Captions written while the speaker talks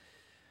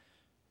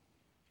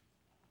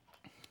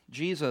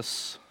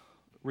Jesus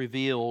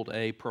revealed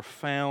a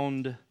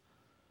profound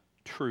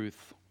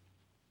truth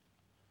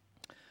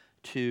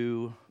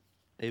to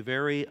a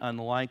very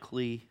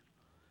unlikely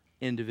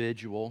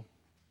individual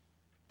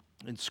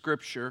in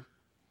Scripture.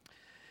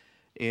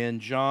 In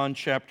John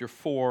chapter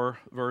 4,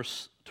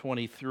 verse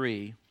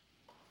 23,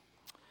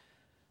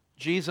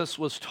 Jesus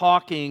was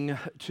talking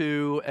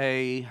to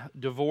a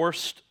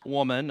divorced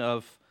woman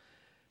of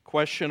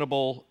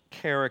questionable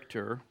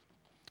character,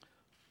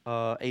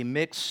 a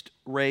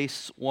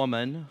mixed-race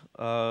woman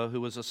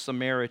who was a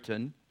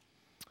Samaritan,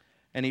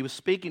 and he was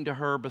speaking to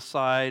her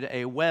beside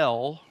a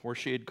well where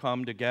she had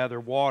come to gather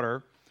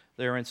water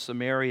there in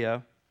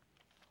Samaria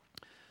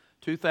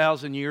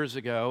 2,000 years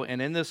ago.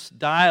 And in this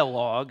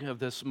dialogue of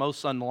this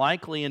most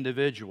unlikely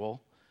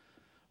individual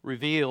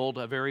revealed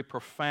a very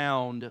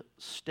profound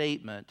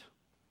statement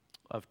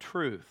of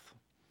truth.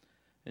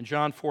 In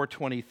John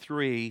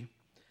 4:23,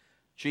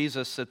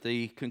 Jesus, at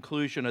the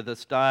conclusion of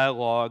this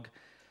dialogue,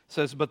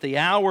 says, "But the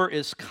hour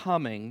is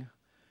coming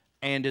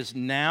and is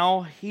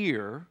now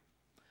here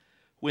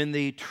when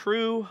the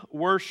true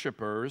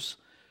worshipers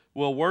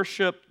will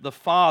worship the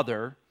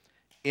Father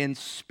in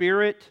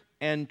spirit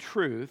and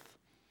truth,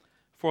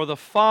 for the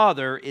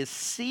Father is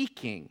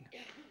seeking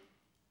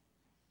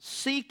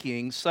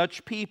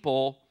such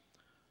people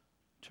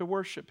to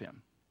worship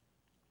Him."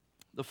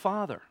 The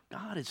Father,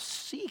 God, is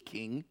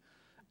seeking,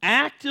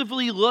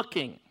 actively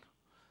looking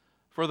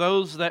for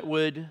those that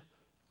would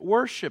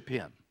worship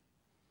Him.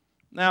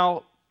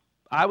 Now,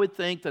 I would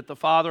think that the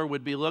Father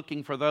would be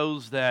looking for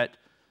those that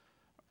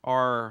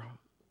are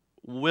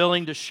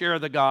willing to share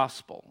the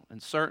gospel,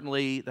 and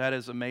certainly that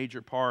is a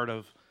major part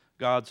of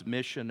God's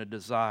mission and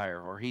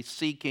desire. Or He's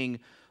seeking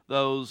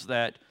those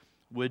that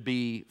would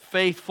be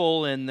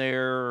faithful in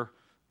their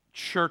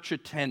church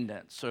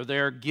attendance or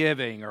their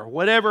giving or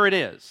whatever it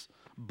is,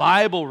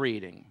 Bible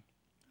reading.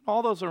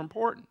 All those are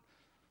important.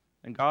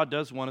 And God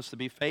does want us to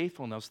be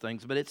faithful in those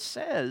things. But it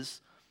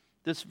says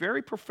this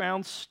very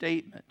profound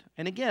statement.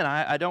 And again,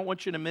 I don't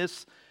want you to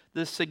miss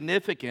the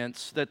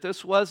significance that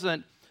this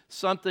wasn't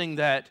something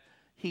that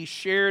He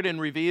shared and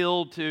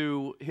revealed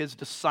to His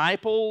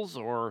disciples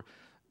or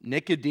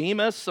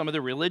Nicodemus, some of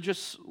the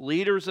religious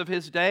leaders of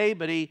His day,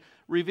 but He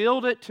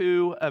revealed it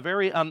to a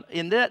very,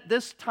 in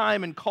this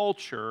time and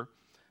culture,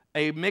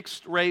 a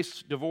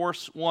mixed-race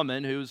divorced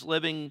woman who's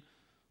living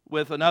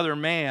with another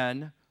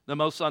man, the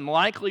most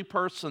unlikely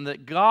person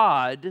that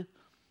God,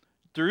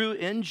 through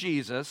in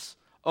Jesus,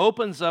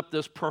 opens up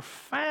this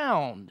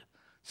profound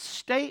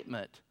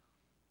statement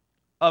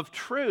of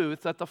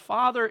truth that the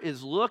Father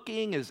is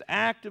looking, is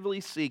actively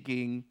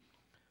seeking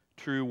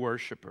true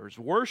worshipers.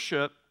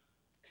 Worship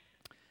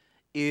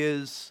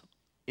is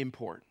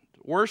important.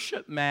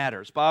 Worship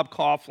matters. Bob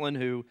Coughlin,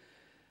 who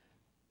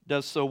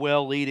does so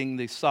well leading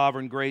the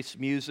Sovereign Grace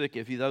music,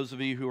 those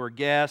of you who are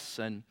guests,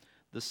 and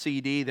the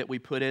CD that we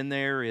put in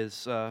there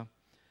is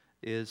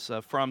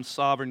from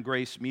Sovereign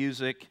Grace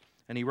Music,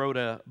 and he wrote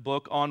a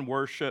book on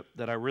worship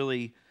that I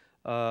really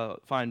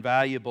find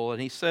valuable.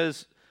 And he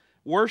says,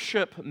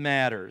 worship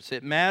matters.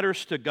 It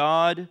matters to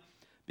God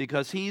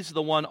because He's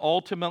the one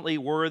ultimately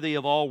worthy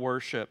of all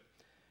worship.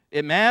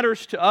 It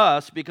matters to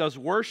us because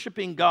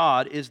worshiping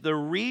God is the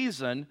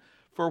reason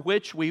for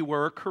which we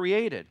were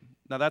created.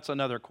 Now that's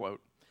another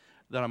quote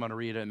that I'm going to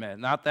read in a minute.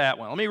 Not that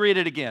one. Let me read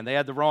it again. They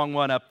had the wrong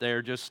one up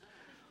there. Just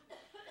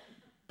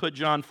put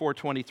John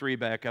 4:23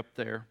 back up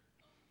there.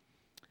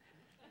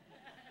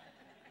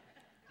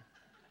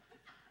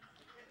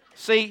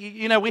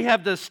 See, we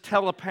have this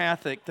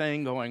telepathic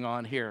thing going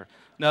on here.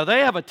 Now, they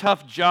have a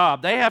tough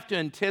job. They have to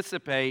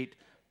anticipate,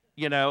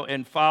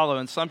 and follow,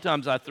 and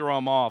sometimes I throw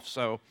them off,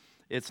 so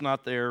it's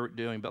not their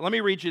doing. But let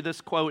me read you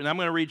this quote, and I'm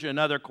going to read you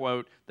another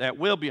quote that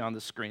will be on the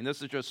screen.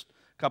 This is just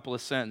a couple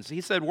of sentences. He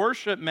said,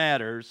 "Worship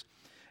matters,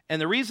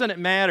 and the reason it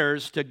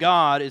matters to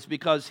God is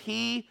because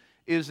He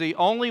is the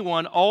only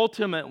one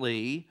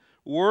ultimately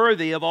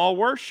worthy of all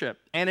worship.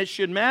 And it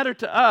should matter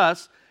to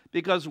us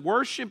because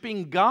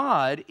worshiping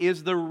God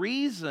is the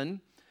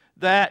reason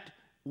that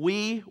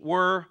we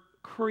were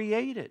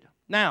created."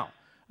 Now,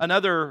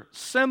 another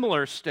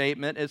similar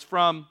statement is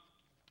from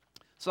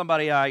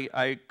somebody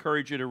I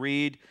encourage you to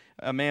read,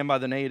 a man by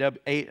the name of,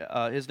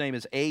 his name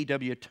is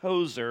A.W.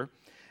 Tozer,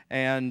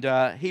 and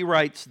he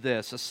writes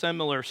this, a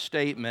similar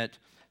statement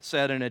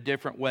said in a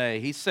different way.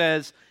 He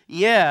says,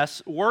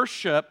 "Yes,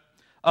 worship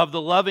of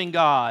the loving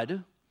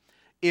God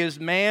is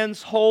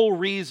man's whole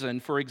reason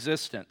for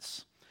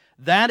existence.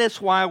 That is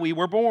why we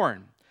were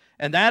born,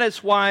 and that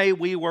is why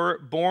we were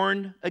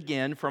born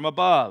again from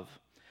above.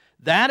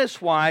 That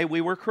is why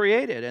we were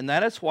created, and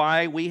that is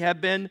why we have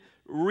been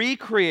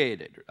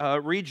recreated,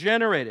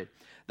 regenerated.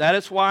 That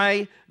is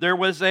why there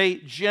was a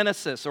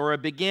genesis or a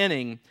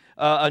beginning,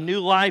 a new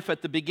life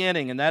at the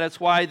beginning, and that is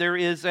why there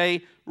is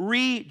a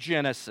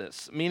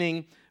regenesis,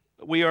 meaning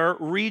we are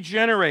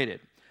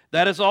regenerated.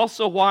 That is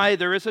also why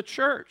there is a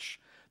church.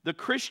 The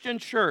Christian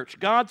church,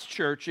 God's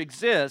church,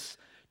 exists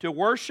to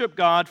worship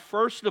God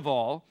first of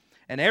all,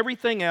 and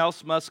everything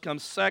else must come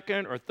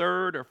second or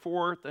third or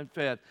fourth and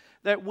fifth.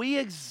 That we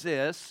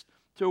exist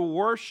to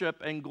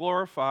worship and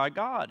glorify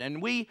God.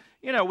 And we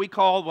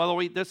call,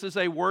 this is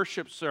a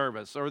worship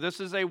service or this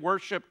is a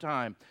worship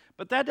time.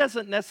 But that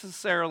doesn't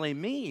necessarily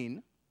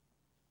mean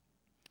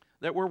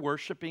that we're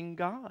worshiping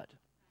God,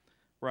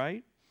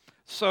 right?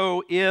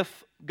 So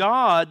if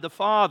God, the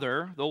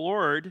Father, the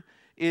Lord,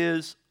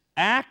 is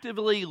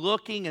actively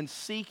looking and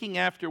seeking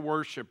after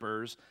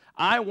worshipers,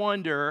 I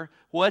wonder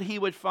what he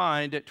would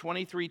find at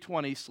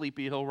 2320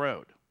 Sleepy Hill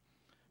Road.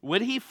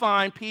 Would he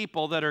find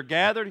people that are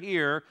gathered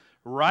here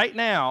right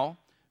now?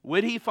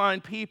 Would he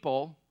find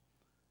people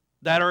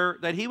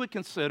that he would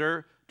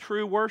consider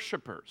true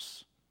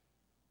worshipers?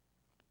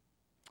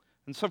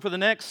 And so for the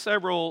next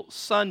several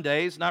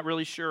Sundays, not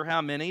really sure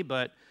how many,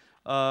 but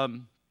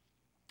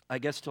I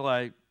guess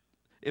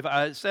if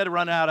I said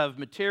run out of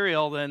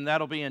material, then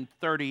that'll be in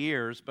 30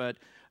 years, but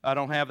I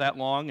don't have that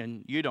long,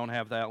 and you don't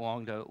have that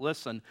long to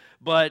listen,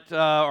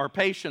 or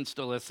patience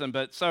to listen.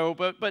 But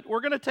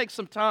we're going to take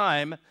some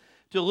time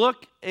to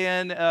look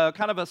in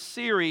kind of a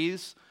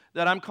series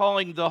that I'm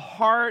calling The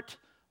Heart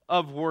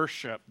of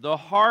Worship. The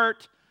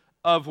Heart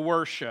of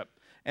Worship.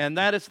 And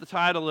that is the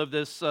title of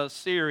this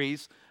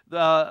series,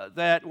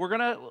 that we're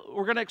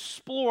going to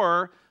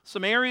explore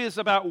some areas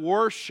about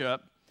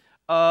worship.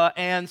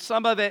 And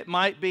some of it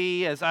might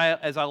be, as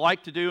I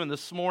like to do in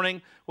this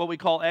morning, what we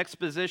call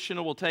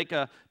expositional. We'll take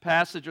a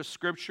passage of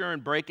Scripture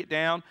and break it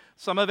down.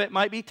 Some of it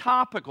might be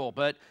topical,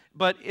 but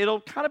it'll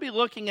kind of be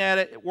looking at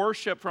it,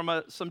 worship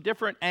from some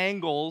different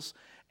angles.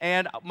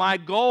 And my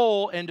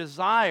goal and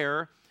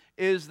desire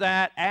is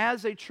that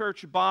as a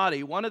church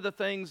body, one of the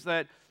things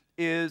that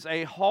is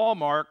a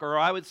hallmark, or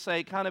I would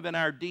say kind of in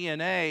our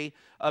DNA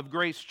of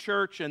Grace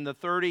Church in the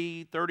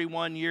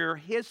 31-year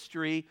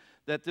history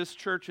that this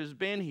church has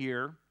been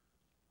here,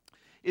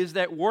 is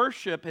that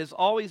worship has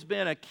always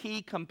been a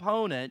key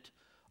component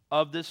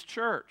of this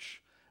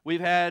church.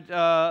 We've had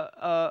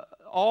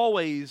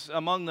always,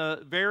 among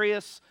the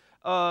various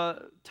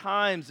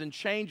times and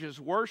changes,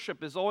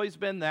 worship has always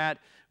been that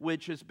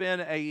which has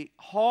been a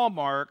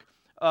hallmark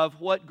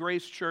of what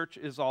Grace Church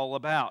is all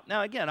about.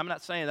 Now, again, I'm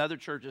not saying other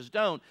churches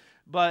don't,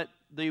 but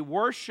the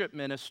worship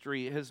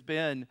ministry has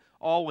been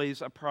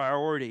always a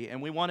priority,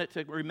 and we want it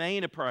to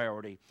remain a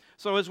priority.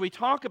 So as we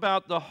talk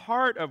about the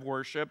heart of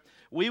worship,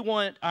 we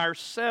want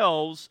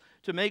ourselves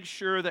to make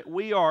sure that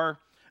we are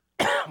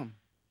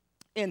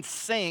in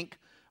sync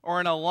or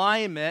in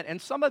alignment.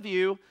 And some of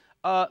you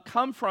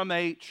come from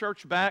a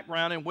church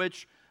background in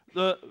which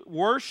the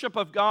worship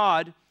of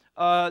God,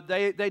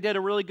 they did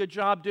a really good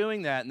job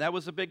doing that, and that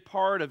was a big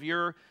part of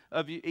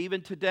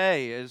even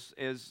today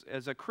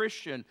as a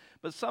Christian.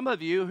 But some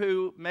of you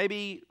who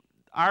maybe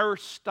our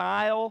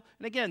style,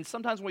 and again,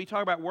 sometimes when we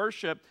talk about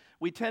worship,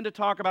 we tend to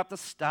talk about the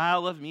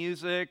style of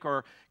music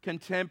or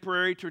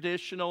contemporary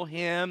traditional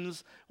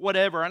hymns,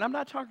 whatever. And I'm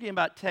not talking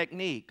about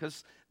technique,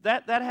 because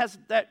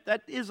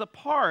that is a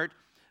part.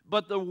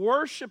 But the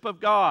worship of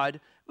God,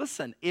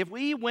 listen, if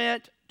we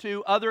went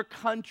to other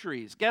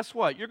countries, guess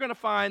what? You're going to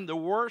find the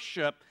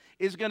worship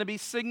is going to be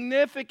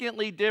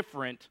significantly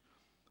different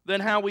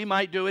than how we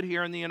might do it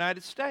here in the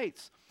United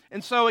States.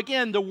 And so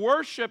again, the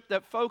worship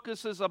that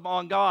focuses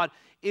upon God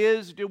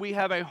is, do we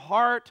have a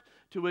heart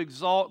to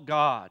exalt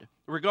God?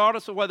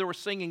 Regardless of whether we're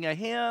singing a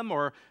hymn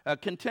or a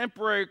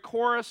contemporary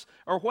chorus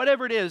or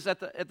whatever it is, at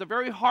the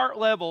very heart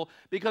level,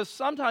 because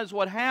sometimes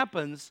what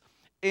happens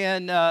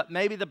in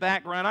maybe the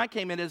background I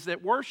came in is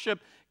that worship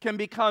can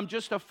become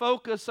just a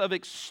focus of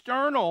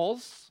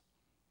externals,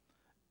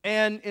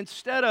 and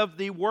instead of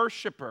the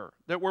worshiper,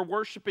 that we're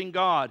worshiping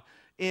God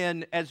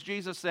in, as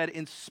Jesus said,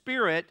 in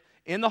spirit,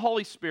 in the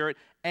Holy Spirit,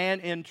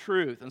 and in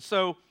truth. And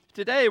so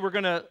today we're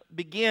going to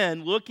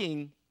begin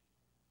looking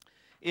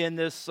in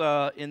this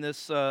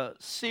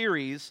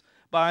series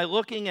by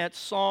looking at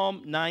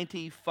Psalm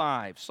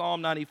 95.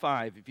 Psalm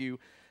 95. If you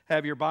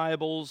have your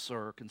Bibles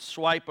or can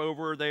swipe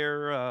over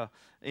there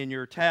in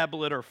your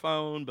tablet or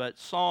phone, but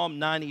Psalm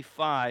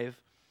 95.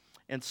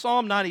 And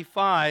Psalm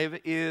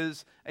 95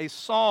 is a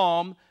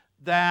psalm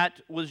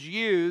that was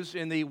used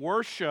in the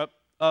worship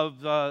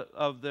of the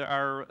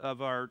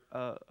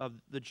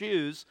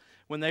Jews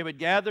when they would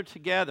gather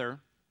together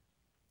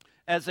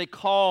as a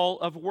call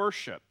of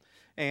worship.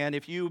 And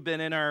if you've been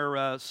in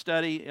our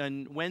study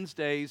on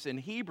Wednesdays in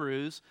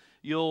Hebrews,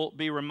 you'll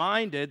be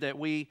reminded that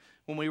when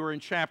we were in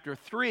chapter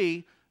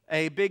 3,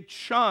 a big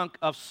chunk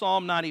of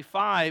Psalm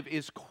 95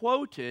 is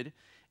quoted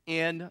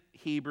in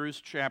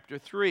Hebrews chapter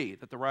 3,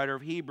 that the writer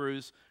of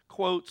Hebrews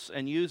quotes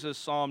and uses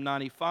Psalm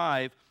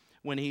 95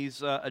 when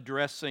he's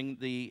addressing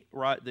the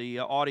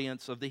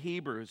audience of the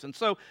Hebrews. And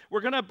so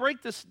we're going to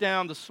break this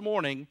down this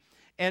morning,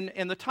 and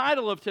the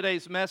title of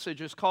today's message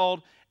is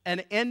called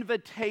An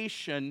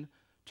Invitation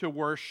to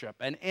Worship.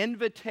 An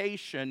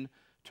invitation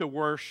to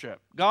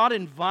worship. God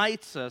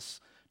invites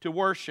us to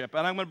worship,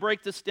 and I'm going to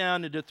break this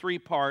down into three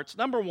parts.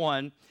 Number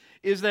one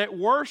is that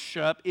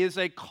worship is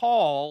a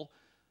call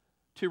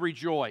to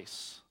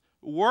rejoice.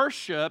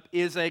 Worship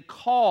is a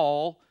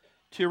call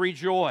to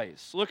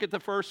rejoice. Look at the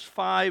first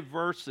 5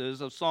 verses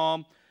of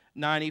Psalm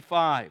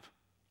 95.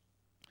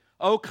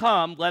 Oh,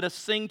 come, let us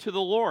sing to the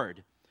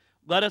Lord.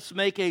 Let us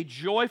make a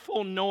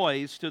joyful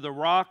noise to the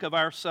rock of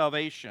our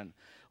salvation.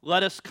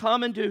 Let us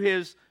come into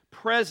his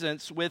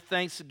presence with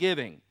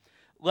thanksgiving.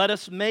 Let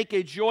us make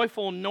a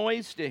joyful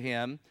noise to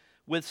him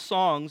with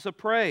songs of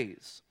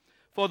praise.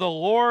 For the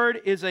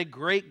Lord is a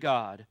great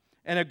God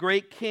and a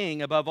great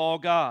King above all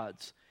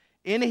gods.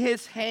 In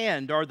his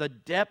hand are the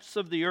depths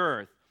of the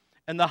earth,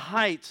 and the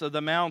heights of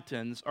the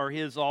mountains are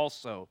his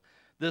also.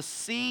 The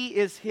sea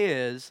is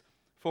his,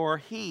 for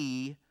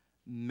he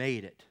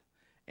made it,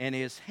 and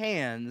his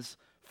hands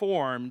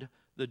formed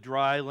the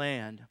dry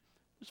land.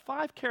 There's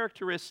 5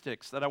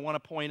 characteristics that I want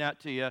to point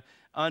out to you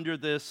under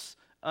this,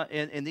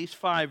 in these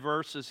 5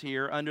 verses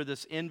here, under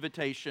this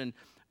invitation.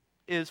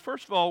 Is,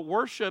 first of all,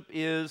 worship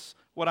is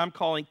what I'm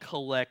calling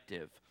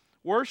collective.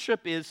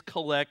 Worship is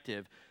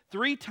collective.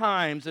 3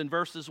 times in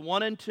verses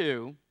 1 and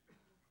 2,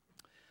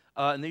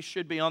 and these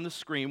should be on the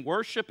screen,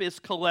 worship is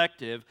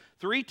collective.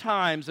 3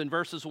 times in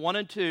verses 1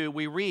 and 2,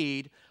 we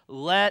read,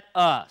 let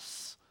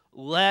us,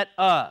 let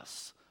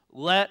us,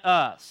 let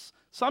us.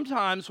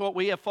 Sometimes what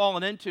we have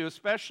fallen into,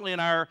 especially in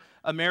our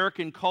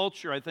American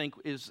culture, I think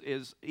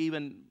is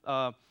even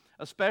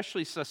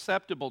especially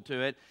susceptible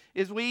to it,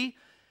 is we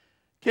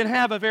can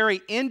have a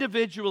very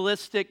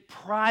individualistic,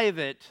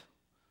 private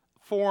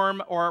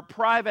form or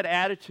private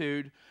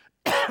attitude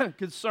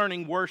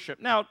concerning worship.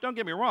 Now, don't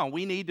get me wrong,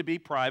 we need to be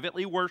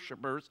privately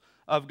worshipers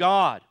of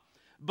God,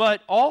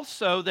 but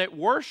also that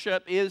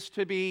worship is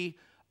to be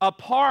a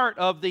part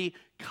of the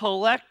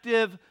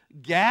collective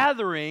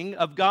gathering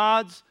of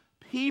God's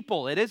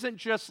people. It isn't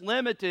just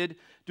limited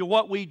to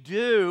what we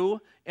do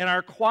in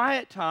our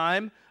quiet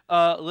time,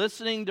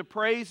 listening to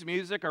praise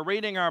music or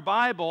reading our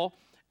Bible,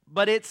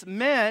 but it's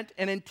meant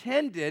and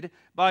intended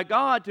by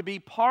God to be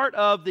part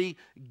of the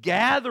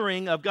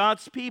gathering of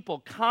God's people,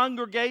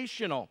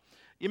 congregational.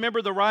 You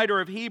remember the writer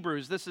of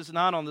Hebrews, this is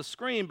not on the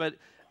screen, but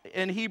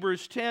in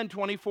Hebrews 10,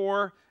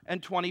 24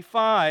 and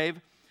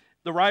 25,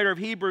 the writer of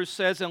Hebrews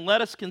says, and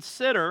let us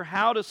consider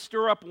how to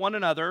stir up one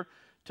another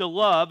to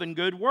love and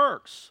good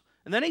works.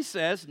 And then he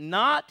says,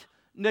 not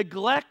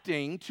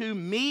neglecting to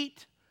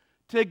meet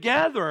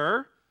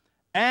together,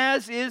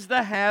 as is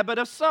the habit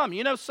of some.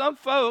 You know, some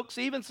folks,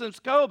 even since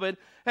COVID,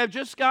 have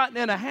just gotten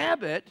in a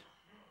habit,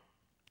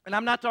 and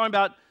I'm not talking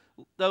about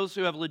those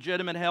who have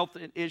legitimate health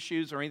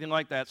issues or anything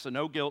like that, so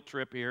no guilt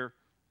trip here,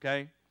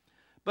 okay?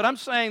 But I'm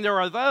saying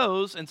there are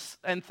those,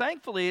 and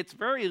thankfully it's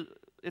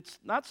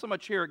not so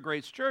much here at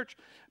Grace Church,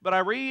 but I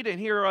read and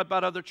hear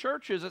about other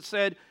churches that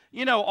said,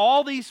 you know,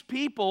 all these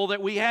people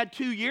that we had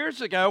 2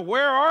 years ago,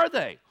 where are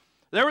they?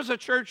 There was a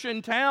church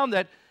in town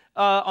that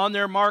on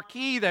their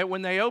marquee that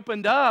when they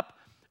opened up,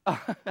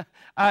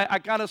 I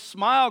kind of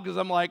smiled because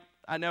I'm like,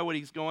 I know what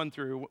he's going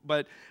through,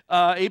 but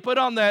he put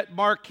on that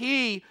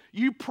marquee,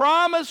 you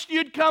promised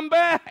you'd come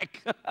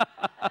back.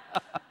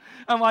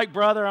 I'm like,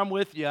 brother, I'm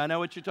with you. I know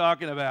what you're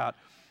talking about.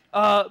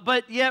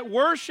 But yet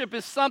worship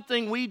is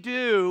something we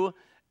do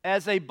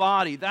as a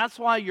body. That's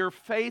why your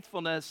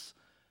faithfulness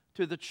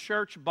to the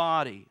church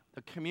body,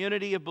 the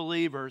community of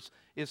believers,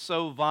 is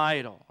so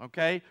vital,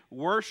 okay?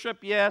 Worship,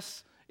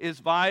 yes, is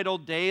vital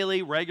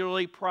daily,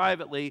 regularly,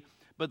 privately,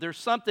 but there's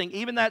something,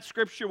 even that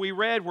scripture we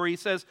read where he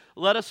says,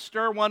 let us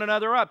stir one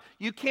another up.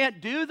 You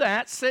can't do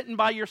that sitting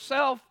by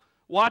yourself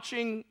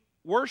watching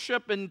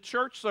worship and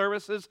church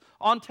services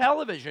on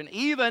television,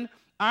 even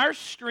our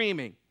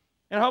streaming.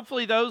 And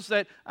hopefully those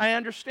that I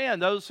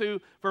understand, those who,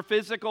 for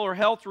physical or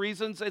health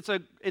reasons, it's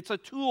a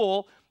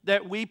tool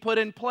that we put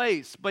in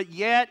place. But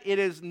yet it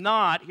is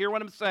not, hear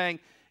what I'm saying,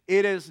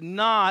 it is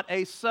not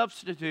a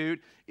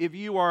substitute if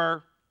you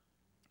are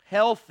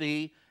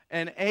healthy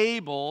and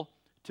able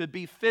to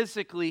be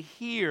physically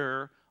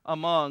here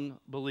among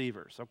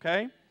believers,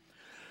 okay?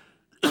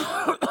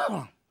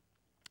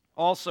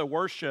 Also,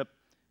 worship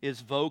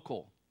is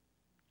vocal.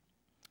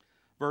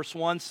 Verse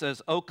 1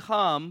 says, "O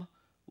come,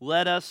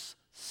 let us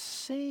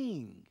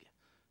sing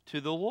to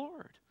the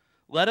Lord."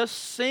 Let us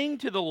sing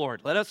to the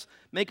Lord. Let us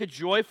make a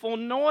joyful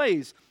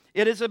noise.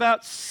 It is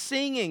about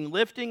singing,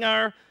 lifting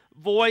our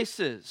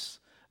voices.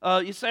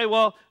 You say,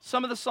 well,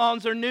 some of the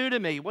songs are new to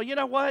me. Well, you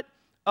know what?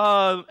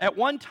 At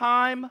one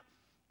time,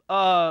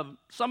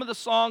 some of the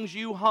songs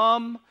you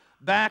hum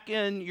back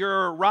in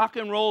your rock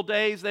and roll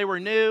days, they were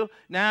new.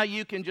 Now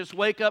you can just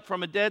wake up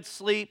from a dead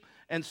sleep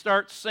and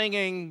start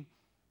singing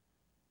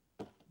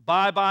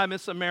Bye Bye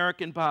Miss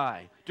American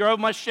Pie. Drove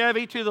my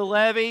Chevy to the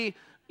levee.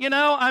 You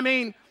know, I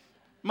mean,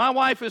 my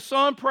wife is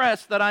so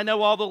impressed that I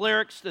know all the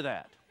lyrics to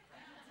that.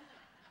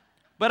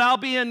 But I'll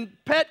be in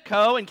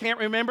Petco and can't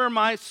remember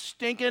my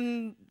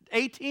stinking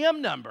ATM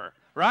number,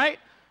 right?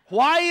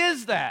 Why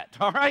is that?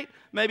 All right?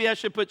 Maybe I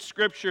should put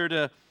scripture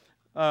to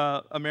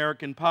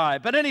American Pie.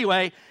 But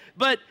anyway,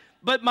 but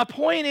my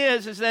point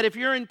is that if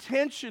you're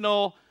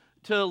intentional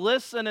to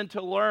listen and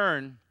to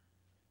learn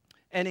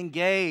and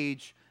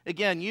engage,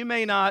 Again, you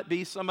may not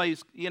be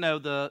somebody's,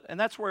 and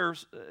that's where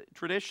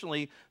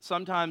traditionally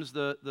sometimes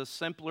the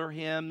simpler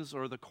hymns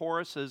or the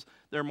choruses,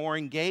 they're more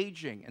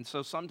engaging. And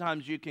so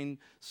sometimes you can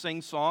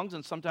sing songs,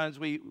 and sometimes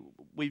we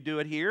do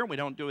it here, and we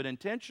don't do it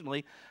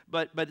intentionally.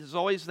 But there's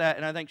always that,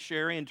 and I think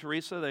Sherry and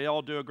Teresa, they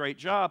all do a great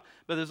job.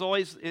 But there's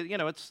always,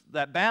 it's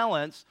that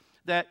balance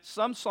that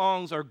some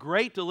songs are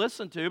great to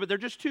listen to, but they're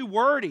just too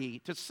wordy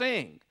to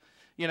sing.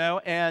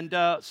 And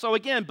so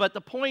again, but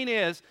the point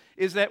is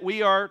that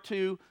we are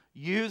to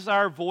use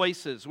our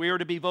voices. We are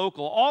to be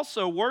vocal.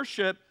 Also,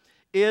 worship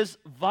is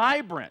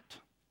vibrant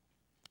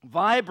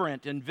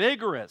and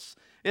vigorous.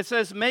 It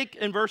says,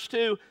 in verse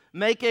 2,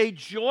 make a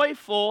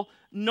joyful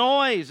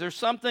noise. There's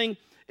something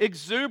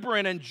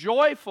exuberant and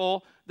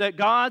joyful that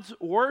God's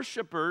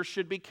worshipers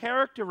should be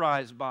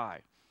characterized by.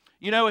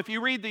 If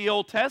you read the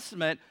Old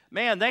Testament,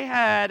 man, they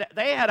had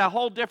a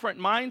whole different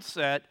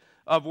mindset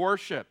of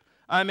worship.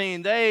 I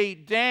mean, they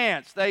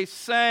danced, they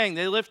sang,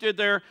 they lifted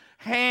their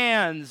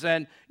hands,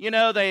 and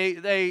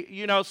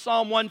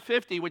Psalm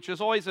 150, which is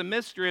always a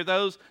mystery of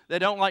those that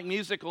don't like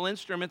musical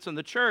instruments in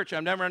the church.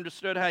 I've never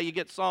understood how you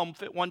get Psalm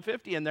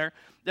 150 in there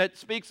that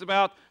speaks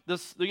about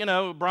this,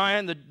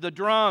 Brian, the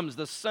drums,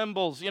 the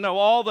cymbals,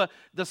 all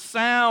the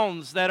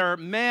sounds that are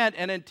meant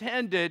and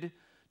intended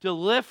to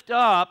lift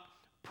up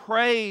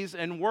praise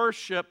and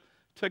worship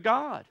to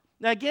God.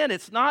 Now again,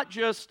 it's not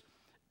just,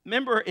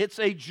 remember, it's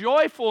a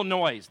joyful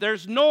noise.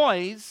 There's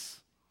noise,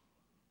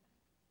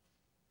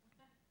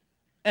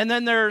 and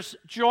then there's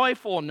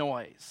joyful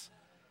noise.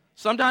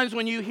 Sometimes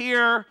when you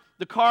hear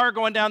the car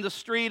going down the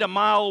street a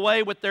mile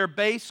away with their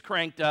bass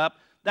cranked up,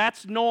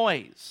 that's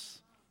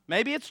noise.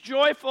 Maybe it's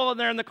joyful and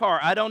they're in the car.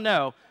 I don't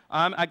know.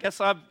 I guess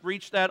I've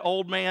reached that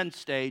old man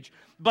stage.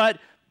 But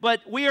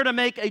we are to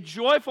make a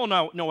joyful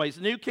noise.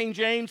 New King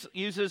James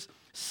uses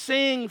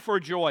sing for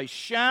joy,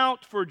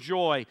 shout for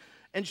joy,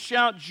 and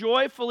shout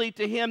joyfully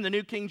to him. The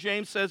New King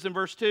James says in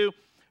verse 2,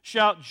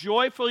 shout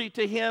joyfully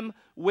to him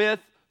with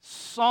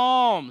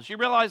psalms. You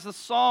realize the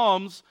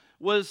Psalms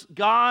was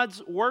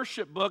God's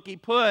worship book he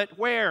put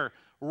where?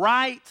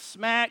 Right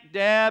smack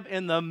dab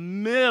in the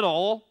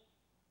middle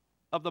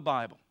of the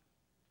Bible.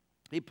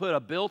 He put a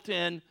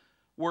built-in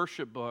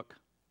worship book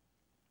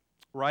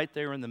right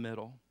there in the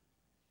middle.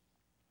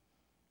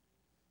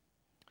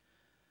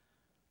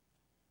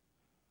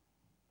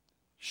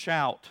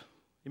 Shout.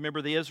 You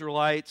remember the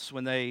Israelites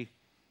when they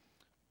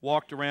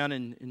walked around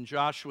in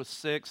Joshua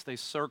 6, they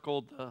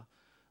circled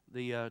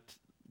the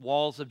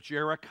walls of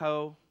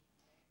Jericho.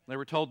 They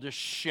were told to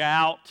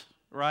shout,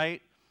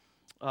 right?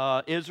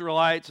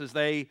 Israelites, as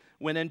they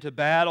went into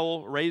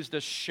battle, raised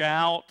a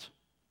shout.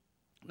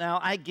 Now,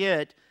 I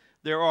get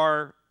there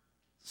are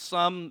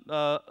some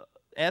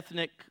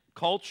ethnic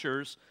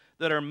cultures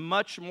that are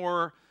much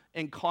more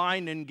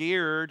inclined and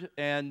geared,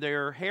 and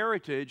their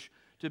heritage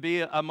to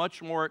be a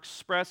much more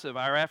expressive.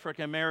 Our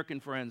African American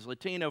friends,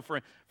 Latino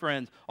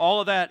friends, all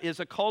of that is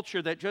a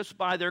culture that just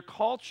by their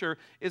culture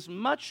is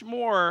much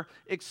more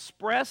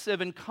expressive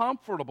and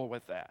comfortable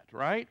with that,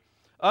 right?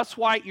 Us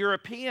white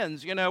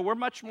Europeans, we're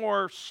much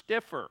more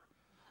stiffer.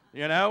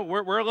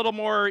 We're a little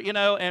more,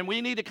 and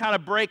we need to kind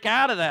of break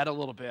out of that a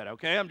little bit,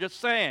 okay? I'm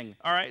just saying,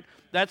 all right?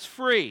 That's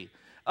free.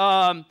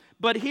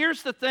 But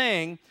here's the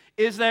thing,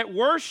 is that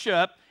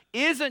worship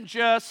isn't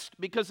just,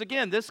 because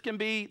again, this can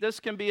be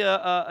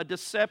a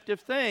deceptive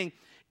thing.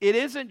 It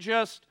isn't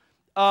just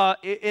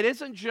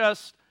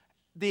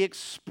the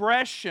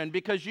expression,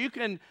 because you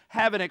can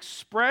have an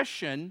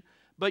expression,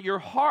 but your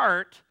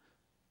heart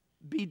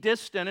be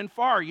distant and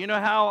far. You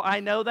know how I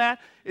know that?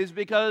 Is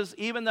because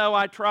even though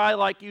I try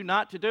like you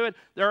not to do it,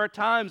 there are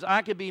times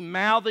I could be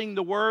mouthing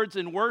the words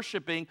and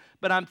worshiping,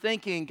 but I'm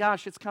thinking,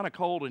 gosh, it's kind of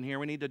cold in here.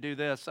 We need to do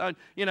this.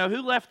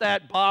 Who left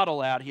that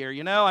bottle out here?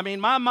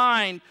 My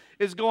mind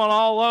is going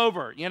all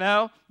over,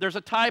 There's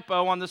a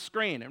typo on the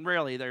screen, and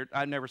really,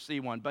 I never see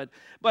one. But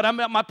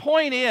my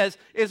point is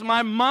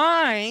my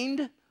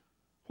mind,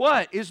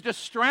 is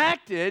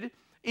distracted,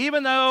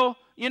 even though,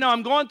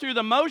 I'm going through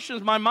the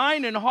motions, my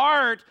mind and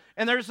heart,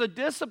 and there's a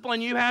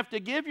discipline you have to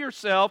give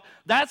yourself.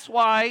 That's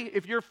why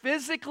if you're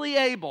physically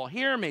able,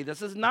 hear me,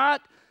 this is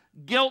not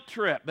guilt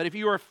trip, but if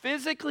you are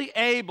physically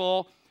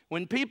able,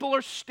 when people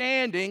are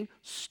standing,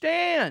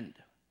 stand.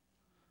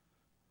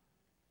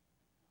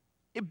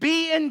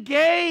 Be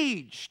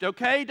engaged,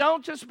 okay?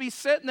 Don't just be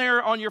sitting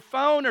there on your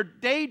phone or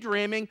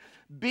daydreaming.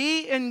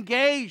 Be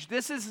engaged.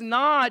 This is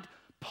not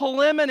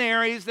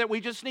preliminaries that we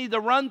just need to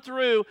run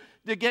through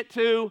to get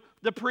to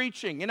the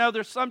preaching.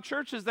 There's some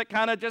churches that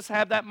kind of just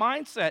have that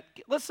mindset.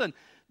 Listen,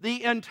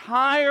 the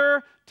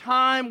entire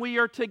time we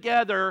are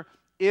together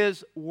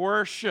is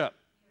worship.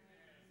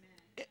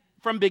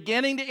 From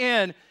beginning to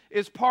end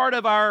is part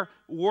of our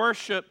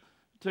worship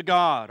to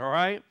God, all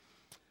right?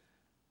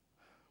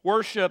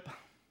 Worship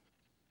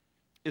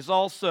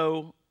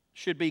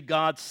should be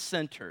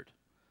God-centered.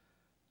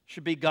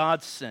 Should be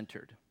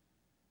God-centered.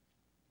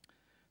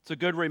 It's a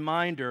good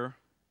reminder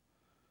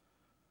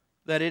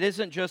that it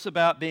isn't just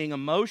about being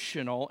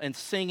emotional and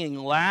singing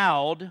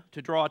loud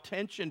to draw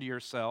attention to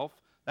yourself.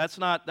 That's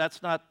not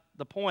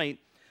the point.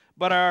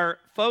 but our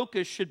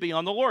focus should be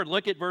on the Lord.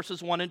 Look at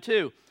verses 1 and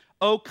 2.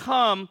 Oh,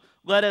 come,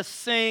 let us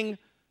sing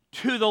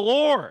to the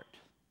Lord.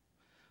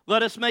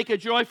 Let us make a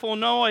joyful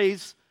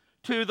noise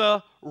to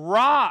the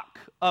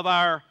rock of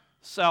our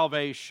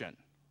salvation.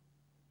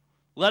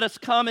 Let us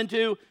come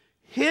into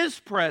his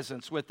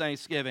presence with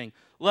thanksgiving.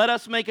 Let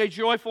us make a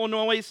joyful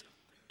noise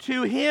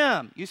to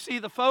him. You see,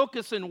 the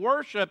focus in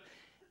worship,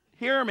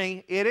 hear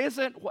me, it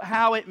isn't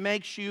how it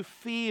makes you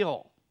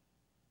feel.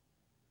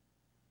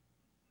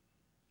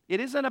 It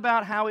isn't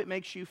about how it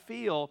makes you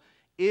feel.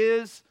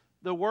 Is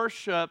the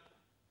worship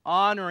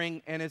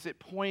honoring and is it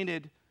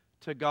pointed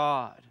to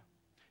God?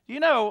 Do you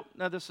know,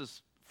 now this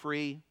is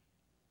free,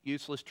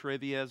 useless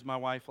trivia as my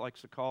wife likes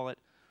to call it.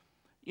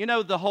 You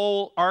know the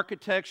whole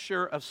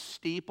architecture of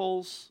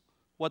steeples,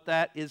 what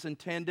that is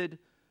intended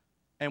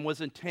and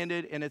was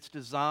intended in its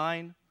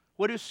design?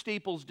 What do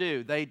steeples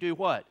do? They do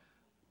what?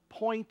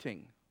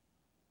 Pointing.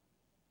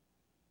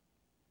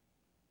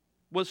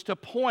 Was to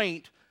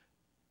point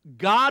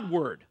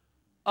Godward,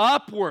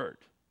 upward,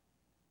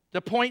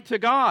 to point to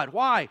God.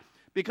 Why?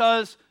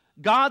 Because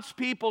God's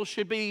people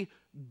should be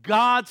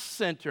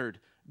God-centered,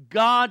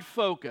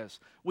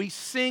 God-focused. We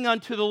sing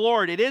unto the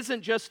Lord. It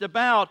isn't just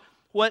about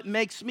what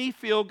makes me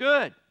feel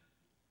good.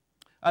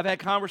 I've had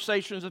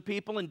conversations with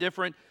people in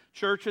different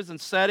churches and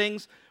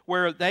settings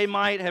where they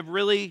might have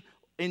really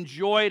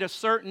enjoyed a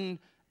certain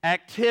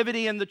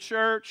activity in the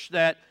church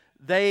that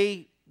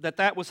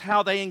was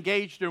how they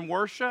engaged in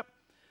worship.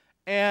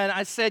 And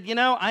I said, you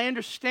know, I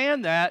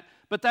understand that,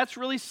 but that's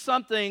really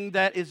something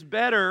that is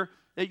better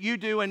that you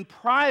do in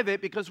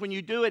private, because when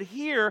you do it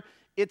here,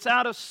 it's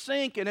out of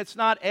sync and it's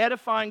not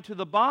edifying to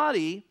the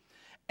body.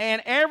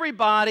 And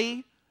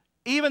everybody,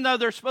 even though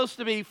they're supposed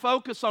to be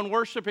focused on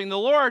worshiping the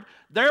Lord,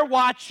 they're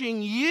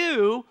watching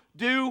you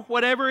do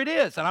whatever it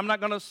is. And I'm not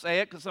going to say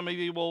it because some of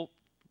you will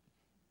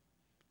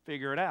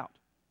figure it out.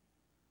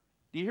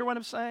 Do you hear what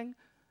I'm saying?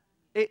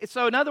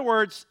 So in other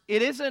words,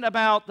 it isn't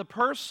about the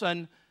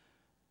person,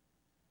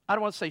 I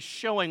don't want to say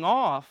showing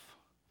off,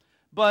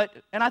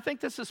 and I think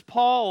this is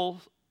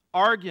Paul's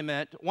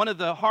argument, one of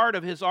the heart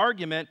of his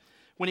argument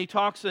when he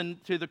talks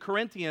to the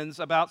Corinthians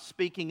about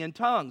speaking in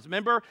tongues.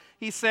 Remember,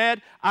 he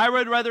said, I'd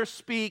rather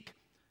speak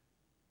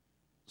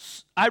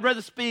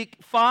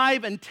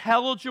 5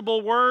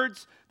 intelligible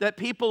words that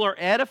people are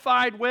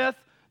edified with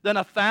than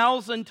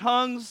 1,000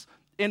 tongues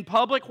in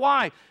public.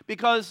 Why?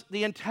 Because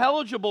the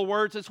intelligible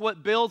words is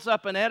what builds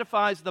up and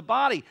edifies the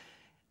body.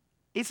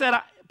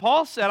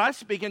 Paul said, I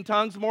speak in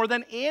tongues more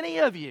than any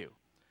of you.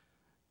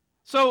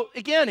 So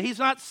again, he's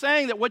not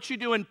saying that what you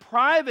do in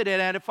private in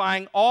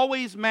edifying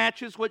always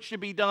matches what should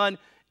be done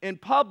in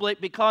public,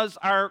 because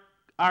our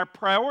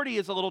priority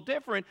is a little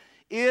different.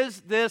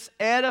 Is this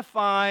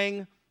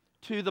edifying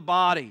to the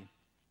body?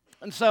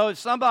 And so if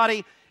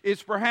somebody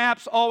is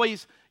perhaps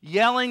always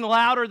yelling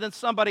louder than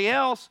somebody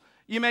else,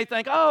 you may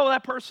think, oh,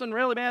 that person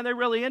really, man, they're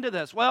really into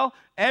this. Well,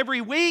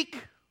 every week,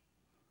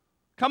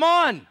 come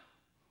on,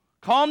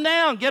 calm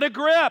down, get a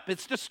grip.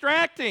 It's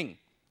distracting.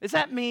 Is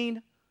that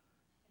mean?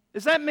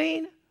 Is that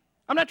mean?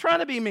 I'm not trying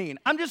to be mean.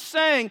 I'm just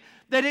saying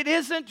that it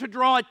isn't to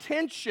draw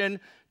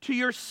attention to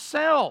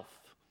yourself.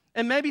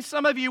 And maybe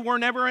some of you were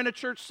never in a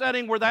church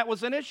setting where that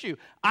was an issue.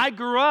 I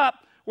grew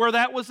up where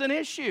that was an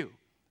issue,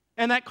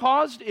 and that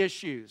caused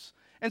issues.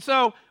 And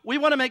so we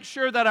want to make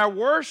sure that our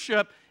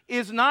worship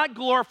is not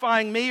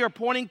glorifying me or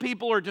pointing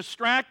people or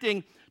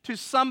distracting to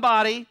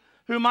somebody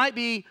who might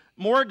be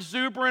more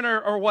exuberant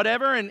or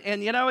whatever.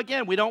 And you know,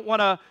 again, we don't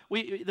want to,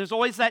 there's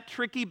always that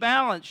tricky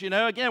balance. You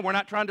know, again, we're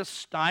not trying to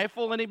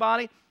stifle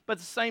anybody, but at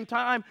the same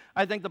time,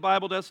 I think the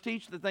Bible does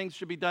teach that things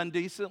should be done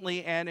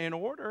decently and in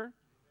order,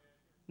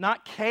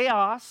 not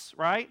chaos,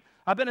 right?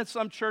 I've been in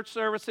some church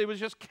service, it was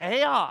just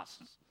chaos.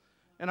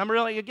 And I'm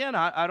really, again,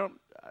 I'm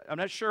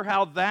not sure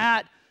how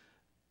that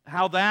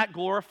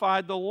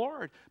glorified the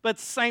Lord. But at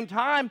the same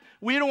time,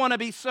 we don't want to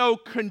be so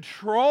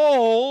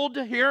controlled,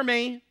 hear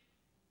me,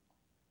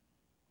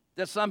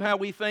 that somehow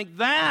we think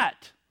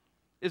that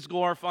is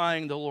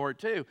glorifying the Lord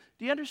too.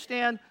 Do you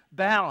understand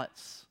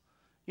balance?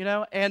 You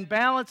know, and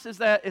balance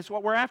is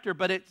what we're after,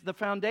 but it's the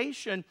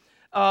foundation.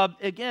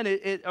 Again,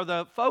 or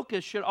the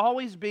focus should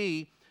always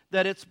be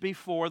that it's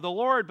before the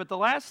Lord. But the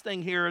last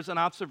thing here is an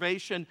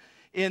observation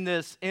in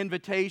this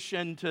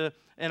invitation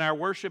and our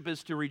worship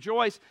is to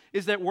rejoice,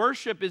 is that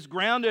worship is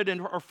grounded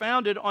or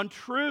founded on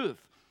truth.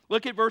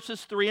 Look at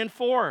verses 3 and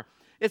 4.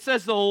 It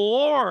says, the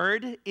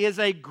Lord is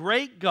a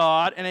great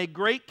God and a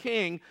great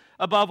King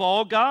above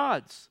all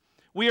gods.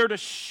 We are to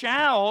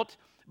shout,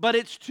 but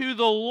it's to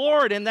the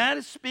Lord, and that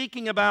is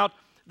speaking about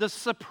the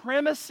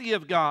supremacy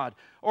of God.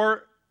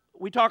 Or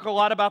we talk a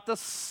lot about the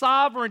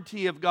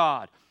sovereignty of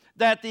God,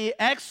 that the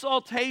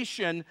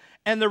exaltation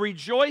and the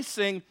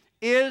rejoicing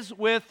is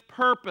with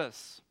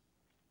purpose.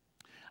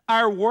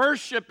 Our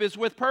worship is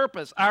with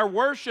purpose. Our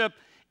worship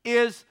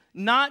is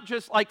not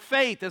just like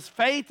faith. As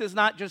faith is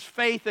not just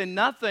faith in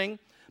nothing,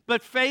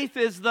 but faith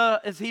is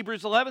as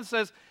Hebrews 11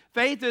 says,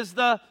 faith is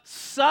the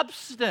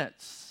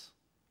substance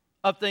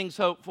of things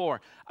hoped for.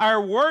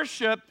 Our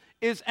worship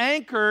is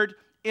anchored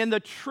in the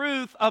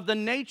truth of the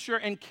nature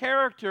and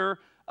character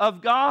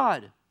of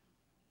God.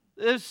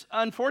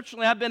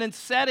 Unfortunately, I've been in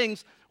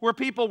settings where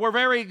people were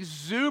very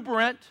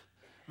exuberant,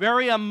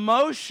 very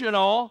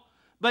emotional,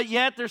 but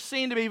yet there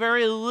seemed to be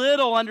very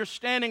little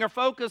understanding or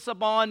focus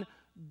upon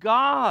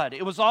God.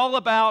 It was all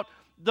about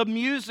the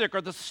music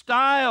or the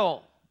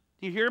style.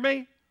 Do you hear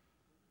me?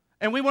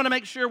 And we want to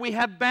make sure we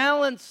have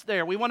balance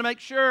there. We want to make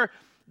sure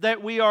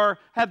that we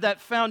have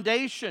that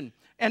foundation.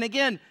 And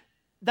again,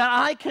 that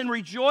I can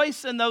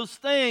rejoice in those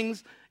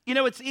things. You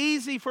know, it's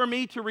easy for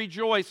me to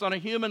rejoice on a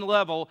human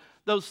level,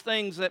 those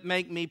things that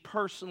make me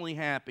personally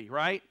happy,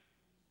 right?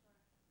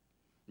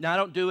 Now, I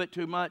don't do it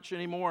too much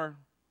anymore.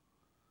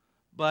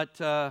 But,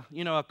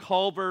 you know, a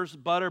Culver's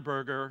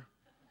Butterburger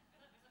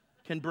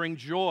can bring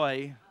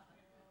joy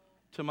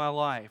to my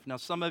life. Now,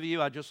 some of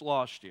you, I just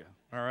lost you,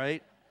 all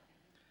right?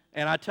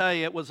 And I tell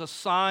you, it was a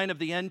sign of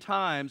the end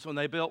times when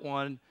they built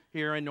one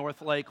here in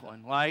North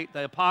Lakeland, right?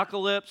 The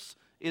apocalypse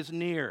is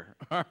near,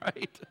 all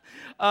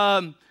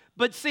right?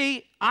 But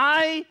see,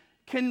 I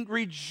can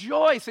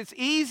rejoice. It's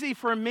easy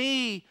for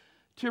me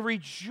to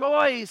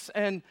rejoice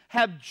and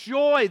have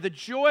joy, the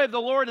joy of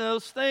the Lord in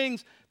those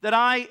things that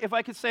if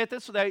I could say it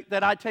this way,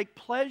 that I take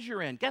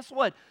pleasure in. Guess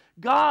what?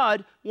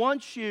 God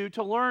wants you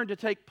to learn to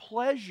take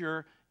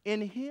pleasure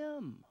in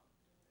Him.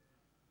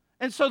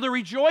 And so the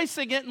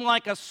rejoicing isn't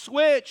like a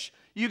switch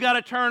you got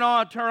to turn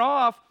on, turn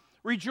off.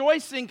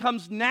 Rejoicing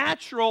comes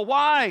natural.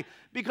 Why?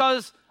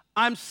 Because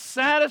I'm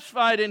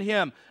satisfied in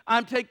Him.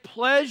 I take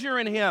pleasure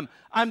in Him.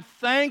 I'm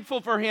thankful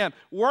for Him.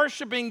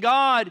 Worshiping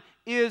God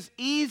is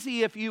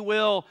easy, if you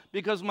will,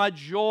 because my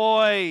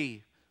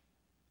joy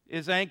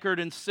is anchored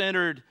and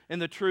centered in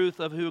the truth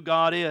of who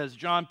God is.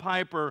 John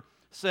Piper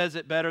says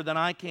it better than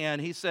I can.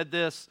 He said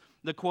this,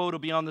 the quote will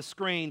be on the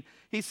screen.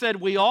 He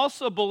said, "We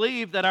also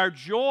believe that our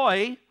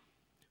joy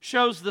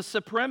shows the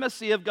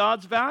supremacy of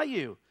God's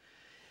value.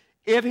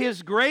 If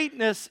His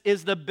greatness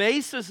is the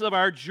basis of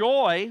our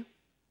joy,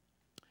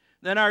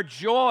 then our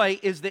joy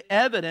is the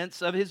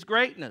evidence of His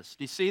greatness."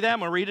 Do you see that? I'm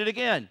going to read it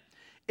again.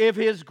 If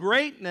His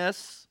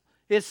greatness,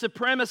 His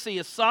supremacy,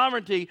 His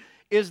sovereignty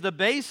is the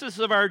basis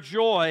of our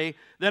joy,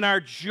 then our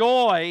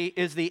joy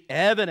is the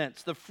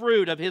evidence, the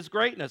fruit of His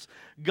greatness.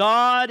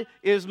 God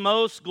is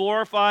most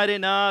glorified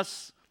in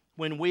us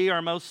when we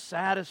are most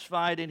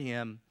satisfied in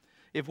Him.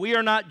 If we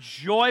are not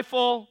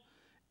joyful,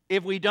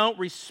 if we don't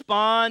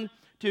respond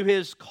to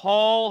His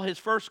call, His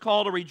first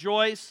call to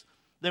rejoice,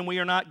 then we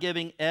are not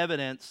giving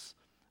evidence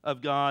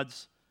of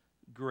God's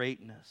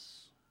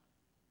greatness.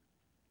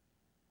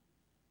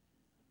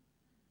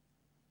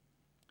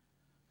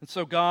 And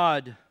so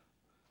God,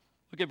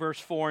 look at verse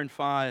 4 and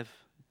 5.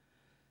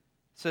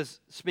 It says,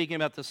 speaking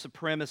about the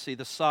supremacy,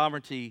 the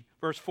sovereignty,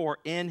 verse 4,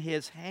 "In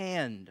His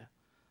hand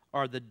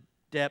are the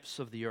depths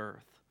of the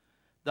earth.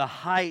 The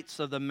heights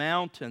of the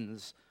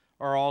mountains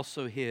are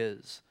also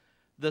His.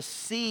 The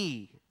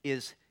sea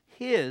is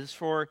His,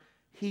 for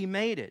He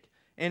made it,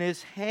 and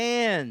His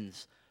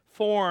hands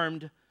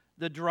formed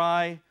the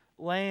dry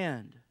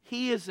land."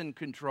 He is in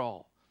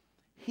control.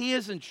 He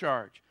is in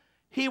charge.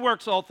 He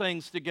works all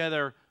things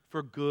together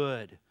for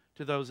good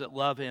to those that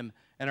love Him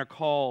and are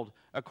called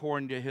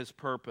according to His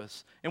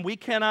purpose. And we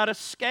cannot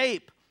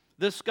escape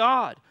this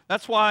God.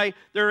 That's why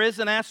there is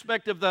an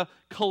aspect of the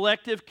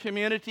collective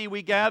community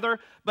we gather,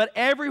 but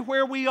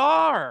everywhere we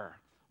are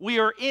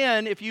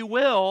in, if you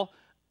will,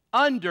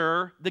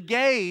 under the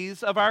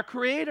gaze of our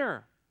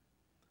Creator.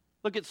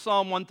 Look at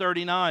Psalm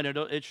 139.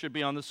 It should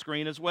be on the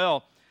screen as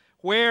well.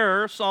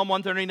 Psalm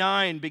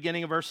 139,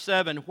 beginning of verse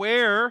 7,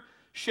 "Where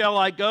shall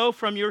I go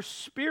from your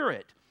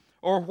spirit?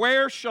 Or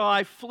where shall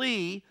I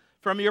flee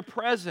from your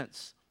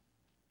presence?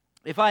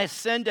 If I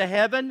ascend to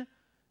heaven,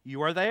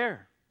 you are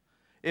there.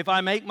 If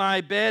I make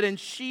my bed in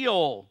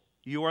Sheol,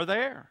 you are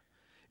there.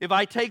 If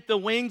I take the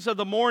wings of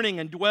the morning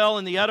and dwell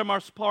in the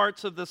uttermost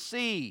parts of the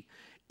sea,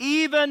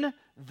 even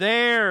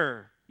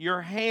there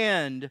your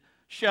hand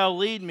shall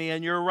lead me,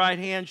 and your right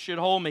hand should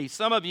hold me."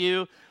 Some of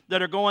you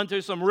that are going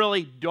through some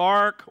really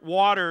dark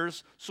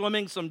waters,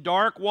 swimming some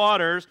dark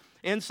waters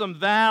in some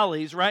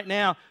valleys right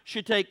now,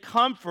 should take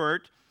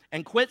comfort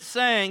and quit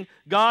saying,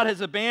 "God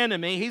has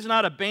abandoned me." He's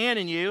not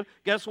abandoned you.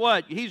 Guess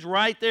what? He's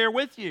right there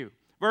with you.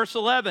 Verse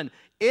 11,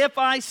 "If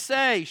I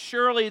say,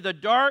 surely the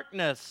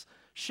darkness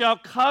shall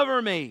cover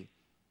me,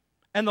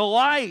 and the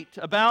light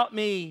about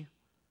me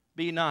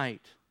be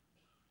night."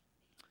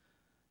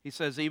 He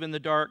says, even the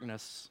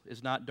darkness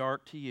is not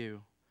dark to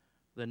you.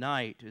 The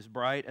night is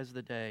bright as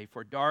the day,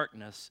 for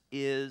darkness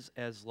is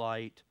as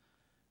light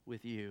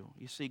with you.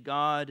 You see,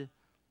 God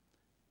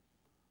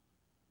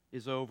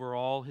is over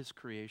all His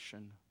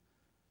creation.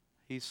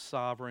 He's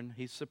sovereign,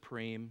 He's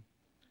supreme,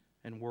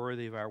 and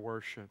worthy of our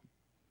worship.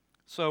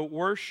 So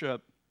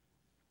worship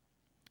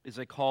is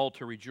a call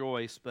to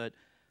rejoice, but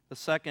the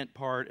second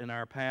part in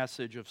our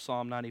passage of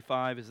Psalm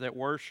 95 is that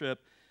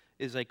worship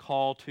is a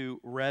call to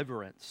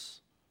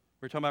reverence.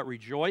 We're talking about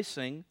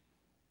rejoicing,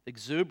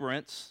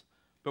 exuberance,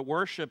 but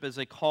worship is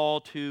a call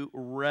to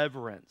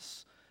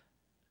reverence.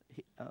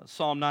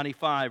 Psalm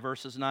 95,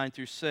 verses 9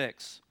 through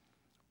 6.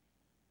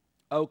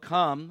 "O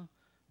come,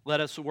 Let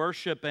us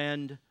worship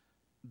and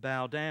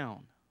bow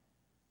down.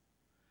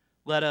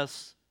 Let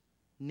us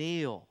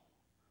kneel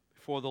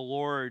before the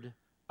Lord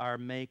our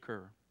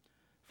Maker.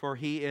 For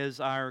He is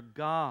our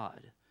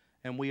God,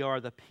 and we are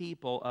the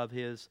people of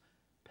His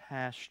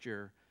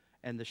pasture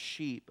and the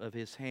sheep of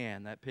His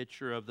hand. That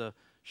picture of the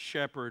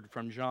shepherd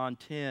from John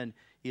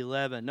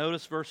 10:11.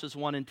 Notice verses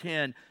 1 and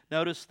 10.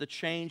 Notice the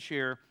change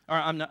here.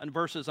 Not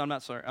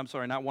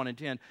 1 and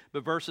 10,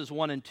 but verses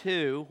 1 and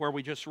 2, where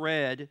we just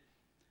read,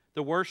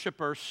 the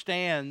worshiper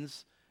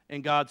stands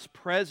in God's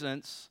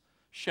presence,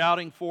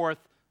 shouting forth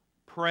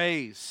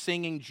praise,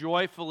 singing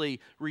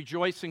joyfully,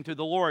 rejoicing to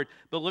the Lord.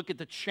 But look at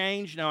the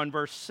change now in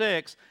verse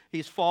 6.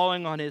 He's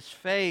falling on his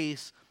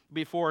face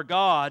before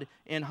God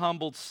in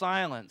humbled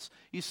silence.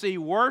 You see,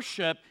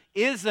 worship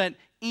isn't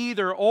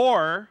either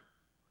or,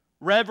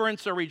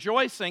 reverence or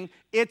rejoicing.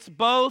 It's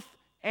both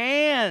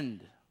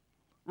and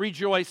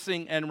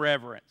rejoicing and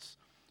reverence.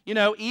 You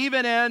know,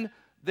 even in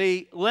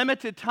the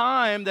limited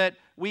time that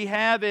we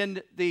have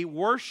in the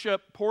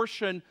worship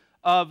portion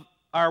of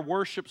our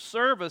worship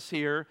service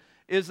here,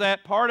 is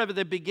that part of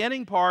the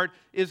beginning part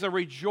is a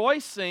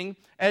rejoicing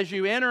as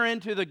you enter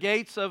into the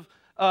gates of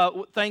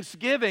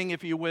thanksgiving,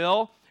 if you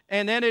will,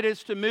 and then it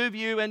is to move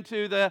you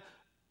into the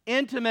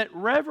intimate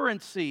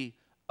reverency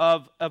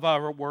of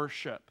our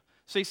worship.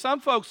 See, some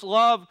folks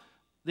love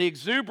the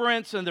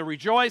exuberance and the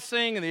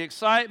rejoicing and the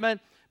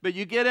excitement, but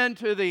you get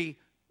into the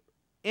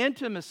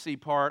intimacy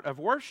part of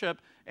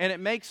worship, and it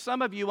makes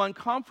some of you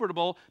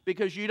uncomfortable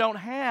because you don't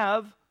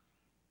have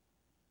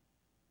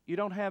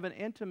an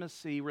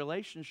intimacy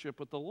relationship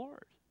with the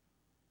Lord.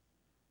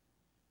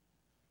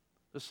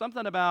 There's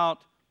something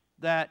about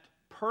that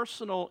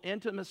personal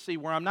intimacy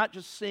where I'm not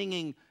just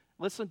singing,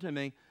 listen to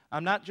me,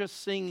 I'm not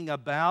just singing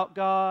about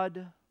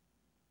God,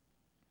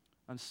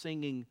 I'm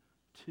singing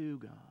to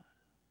God.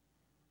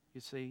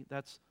 You see,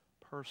 that's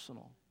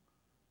personal.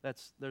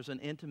 There's an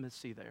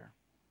intimacy there.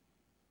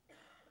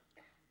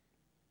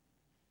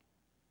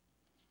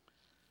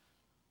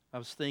 I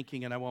was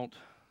thinking, and I won't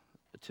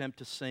attempt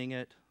to sing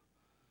it,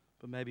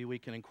 but maybe we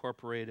can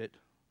incorporate it.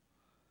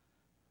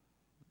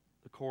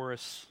 The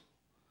chorus,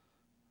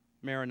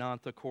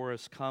 Maranatha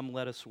chorus, come,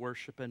 let us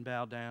worship and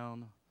bow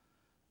down.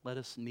 Let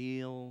us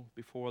kneel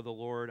before the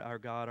Lord our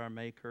God, our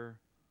Maker.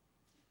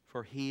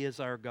 For He is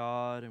our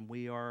God, and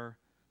we are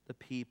the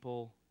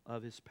people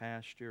of His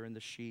pasture and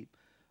the sheep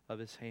of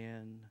His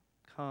hand.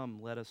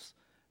 Come, let us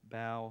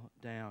bow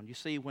down. You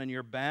see, when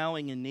you're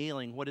bowing and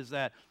kneeling, what is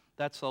that?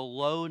 That's a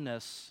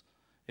lowness.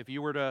 If we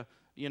were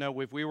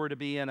to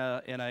be in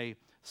a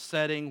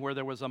setting where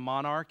there was a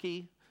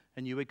monarchy,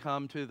 and you would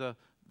come to the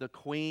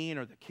queen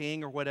or the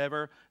king or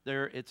whatever,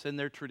 it's in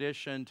their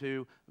tradition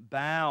to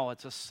bow.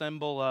 It's a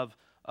symbol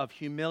of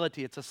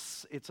humility. It's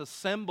a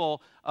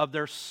symbol of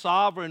their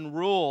sovereign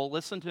rule.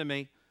 Listen to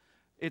me.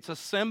 It's a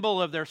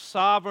symbol of their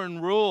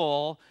sovereign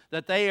rule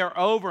that they are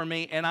over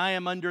me and I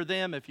am under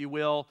them, if you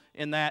will,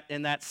 in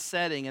that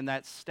setting, in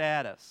that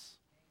status.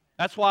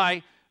 That's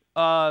why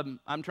I'm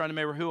trying to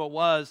remember who it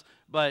was,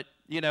 but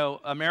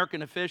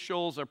American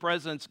officials or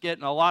presidents get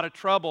in a lot of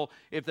trouble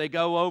if they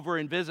go over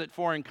and visit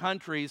foreign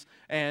countries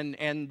and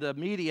the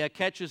media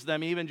catches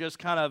them even just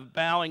kind of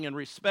bowing in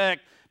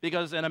respect,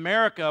 because in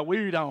America,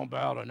 we don't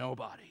bow to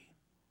nobody,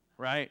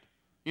 right?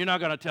 You're not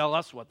going to tell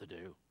us what to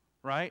do,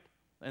 right?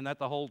 Isn't that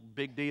the whole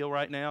big deal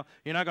right now?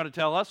 You're not going to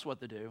tell us what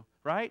to do,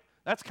 right?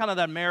 That's kind of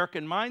the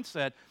American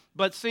mindset.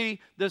 But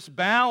see, this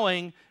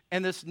bowing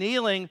and this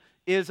kneeling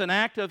is an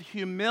act of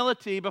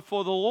humility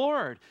before the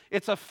Lord.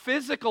 It's a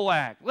physical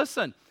act.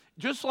 Listen,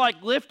 just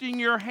like lifting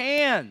your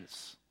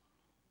hands,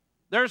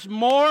 there's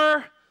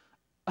more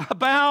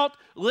about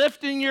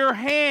lifting your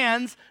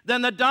hands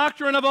than the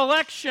doctrine of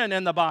election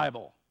in the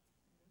Bible.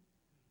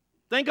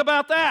 Think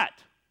about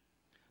that.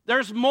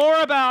 There's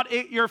more about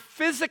your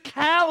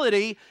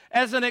physicality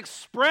as an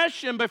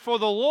expression before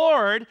the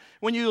Lord.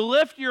 When you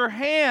lift your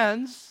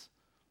hands,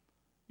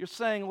 you're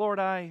saying, Lord,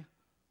 I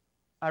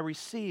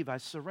receive, I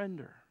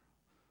surrender.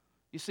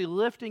 You see,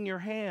 lifting your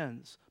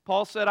hands.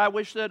 Paul said, I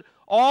wish that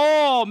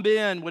all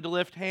men would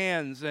lift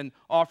hands and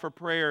offer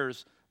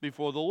prayers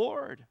before the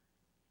Lord.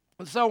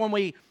 And so when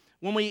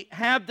we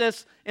have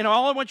this, and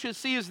all I want you to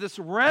see is this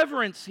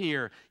reverence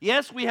here.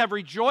 Yes, we have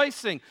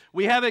rejoicing,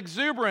 we have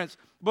exuberance,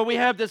 but we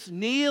have this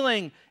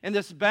kneeling and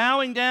this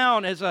bowing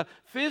down as a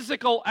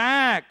physical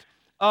act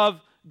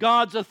of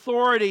God's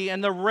authority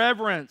and the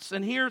reverence.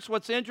 And here's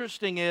what's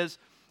interesting is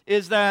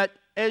that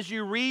as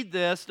you read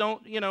this,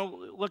 don't,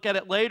 look at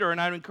it later, and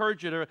I would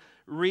encourage you to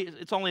read.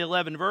 It's only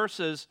 11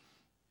 verses.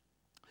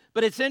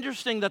 But it's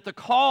interesting that the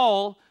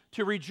call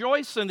to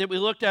rejoicing that we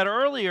looked at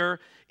earlier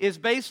is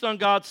based on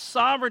God's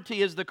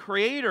sovereignty as the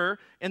creator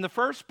in the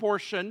first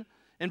portion,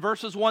 in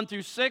verses 1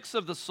 through 6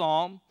 of the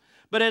psalm.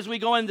 But as we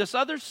go in this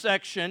other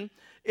section,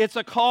 it's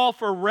a call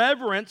for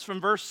reverence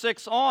from verse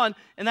 6 on,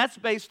 and that's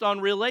based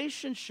on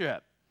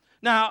relationship.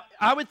 Now,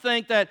 I would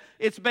think that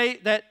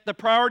that the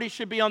priority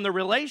should be on the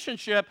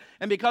relationship,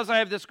 and because I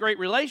have this great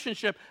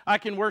relationship, I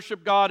can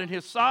worship God in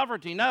His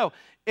sovereignty. No,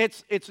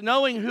 it's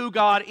knowing who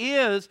God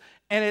is,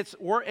 and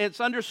it's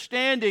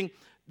understanding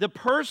the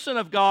person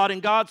of God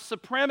and God's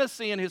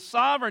supremacy and His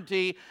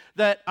sovereignty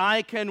that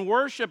I can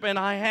worship, and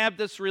I have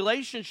this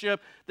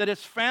relationship that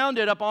is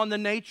founded upon the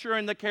nature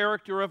and the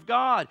character of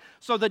God.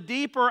 So the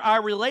deeper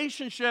our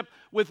relationship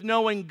with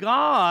knowing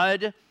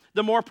God,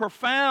 the more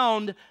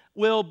profound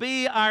will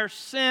be our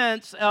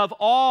sense of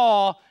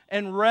awe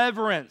and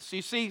reverence.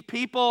 You see,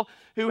 people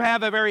who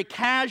have a very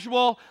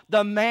casual,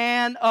 the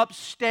man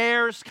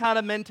upstairs kind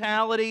of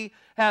mentality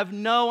have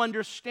no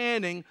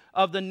understanding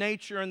of the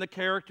nature and the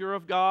character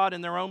of God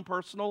in their own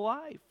personal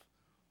life.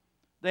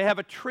 They have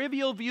a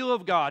trivial view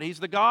of God. He's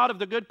the God of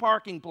the good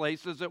parking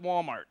places at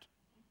Walmart.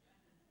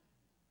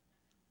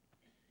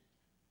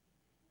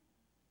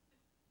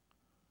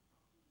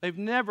 They've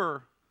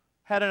never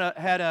had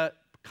a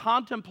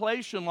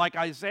contemplation like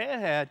Isaiah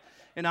had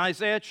in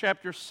Isaiah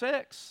chapter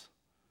 6,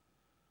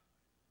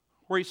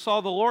 where he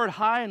saw the Lord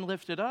high and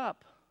lifted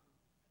up.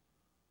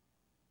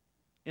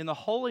 In the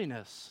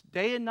holiness,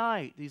 day and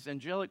night, these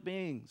angelic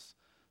beings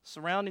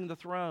surrounding the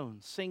throne,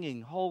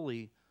 singing,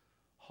 "Holy,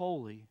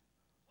 holy,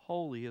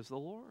 holy is the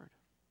Lord."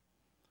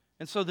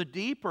 And so the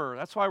deeper,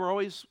 that's why we're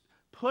always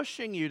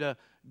pushing you to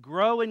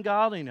grow in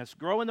godliness,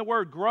 grow in the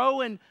Word, grow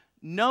in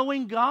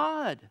knowing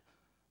God.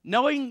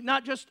 Knowing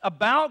not just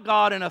about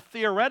God in a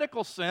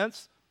theoretical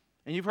sense,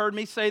 and you've heard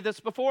me say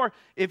this before,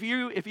 if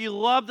you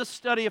love the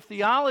study of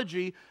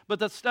theology, but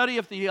the study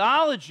of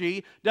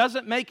theology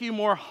doesn't make you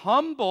more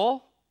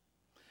humble,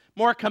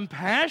 more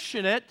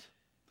compassionate,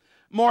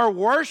 more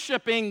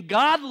worshiping,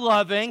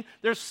 God-loving,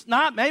 there's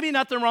maybe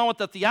nothing wrong with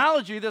the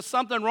theology, there's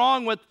something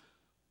wrong with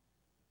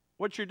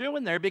what you're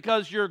doing there,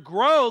 because your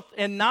growth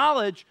and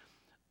knowledge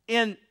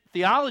in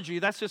theology,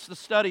 that's just the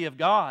study of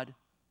God,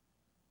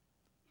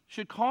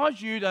 should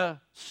cause you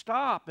to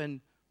stop and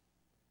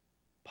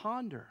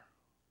ponder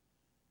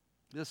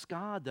this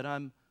God that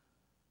I'm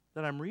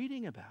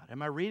reading about.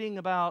 Am I reading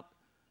about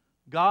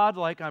God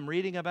like I'm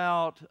reading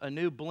about a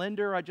new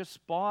blender I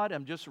just bought?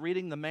 I'm just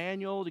reading the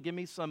manual to give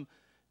me some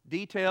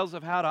details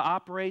of how to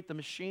operate the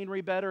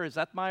machinery better. Is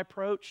that my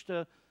approach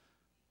to,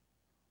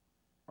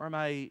 or am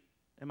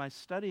I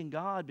studying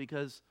God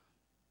because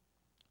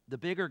the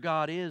bigger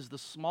God is, the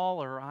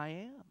smaller I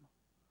am?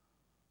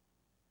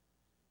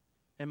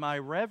 And my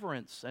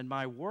reverence and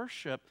my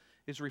worship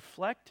is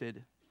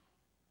reflected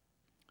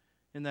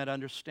in that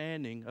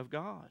understanding of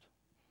God.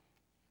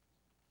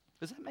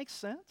 Does that make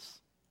sense?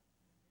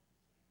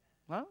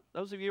 Huh?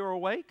 Those of you who are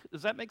awake,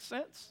 does that make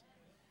sense?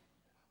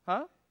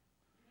 Huh?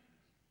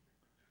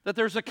 That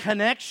there's a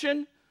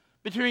connection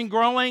between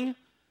growing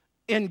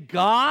in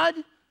God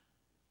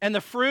and the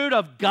fruit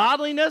of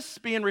godliness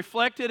being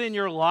reflected in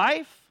your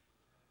life?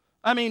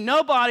 I mean,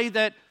 nobody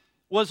that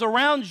was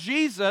around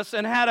Jesus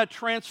and had a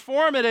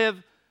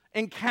transformative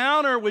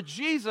encounter with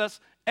Jesus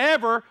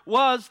ever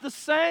was the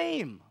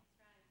same.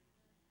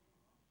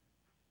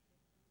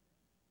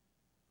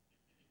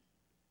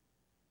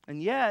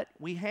 And yet,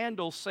 we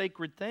handle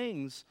sacred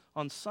things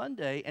on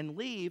Sunday and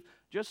leave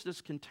just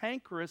as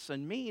cantankerous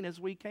and mean as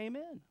we came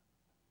in.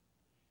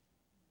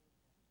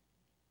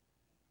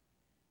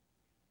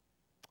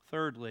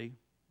 Thirdly,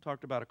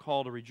 talked about a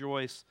call to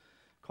rejoice,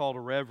 call to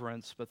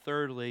reverence, but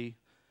thirdly,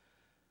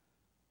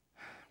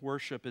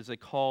 worship is a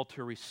call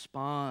to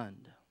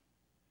respond.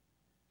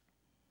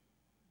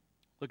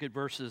 Look at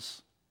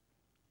verses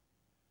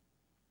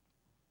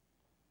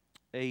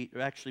 8,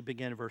 or actually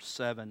begin at verse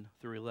 7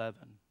 through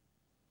 11.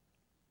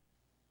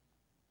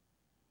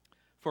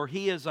 For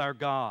He is our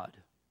God,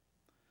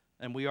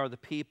 and we are the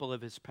people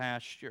of His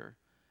pasture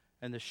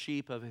and the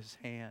sheep of His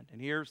hand. And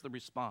here's the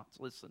response.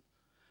 Listen.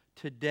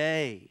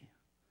 Today,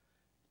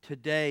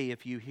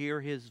 if you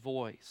hear His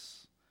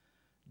voice,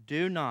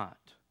 do not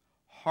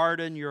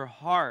harden your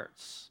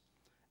hearts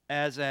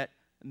as at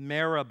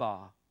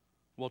Meribah.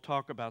 We'll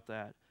talk about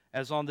that.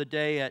 As on the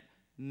day at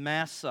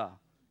Massah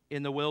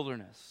in the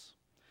wilderness,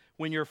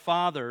 when your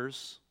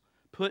fathers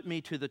put me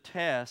to the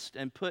test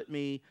and put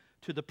me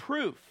to the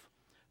proof,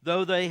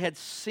 though they had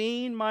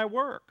seen my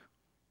work.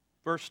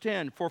 Verse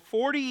 10, for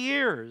 40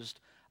 years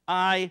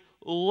I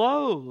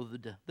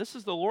loathed, this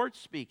is the Lord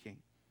speaking,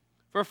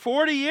 for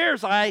 40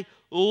 years I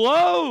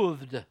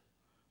loathed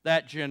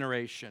that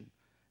generation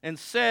and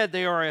said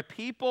they are a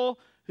people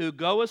who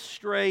go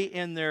astray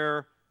in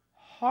their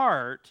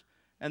heart,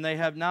 and they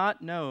have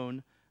not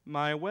known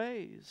my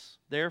ways.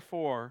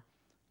 Therefore,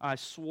 I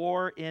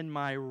swore in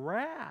my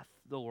wrath,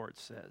 the Lord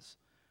says,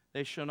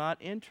 they shall not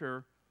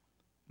enter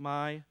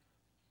my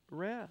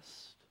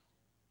rest.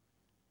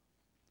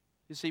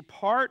 You see,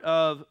 part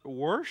of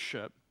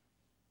worship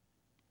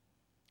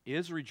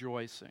is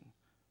rejoicing,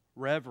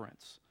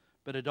 reverence,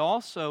 but it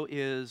also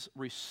is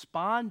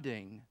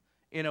responding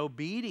in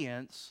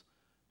obedience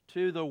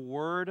to the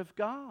Word of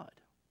God.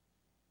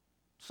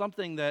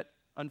 Something that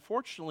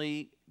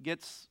unfortunately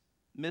gets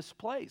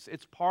misplaced.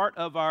 It's part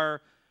of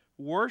our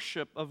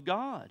worship of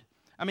God.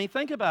 I mean,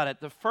 think about it.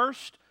 The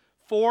first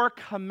 4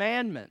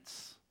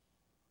 commandments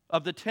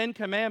of the 10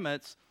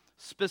 commandments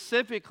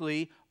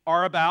specifically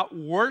are about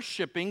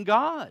worshiping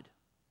God.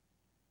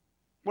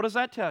 What does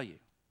that tell you?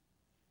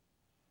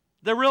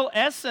 The real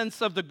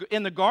essence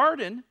in the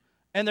garden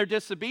and their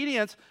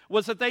disobedience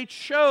was that they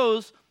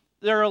chose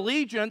their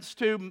allegiance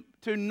to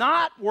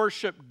not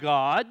worship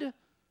God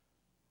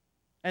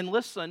and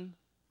listen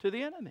to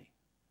the enemy.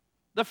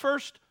 The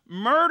first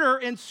murder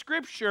in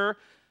Scripture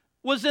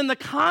was in the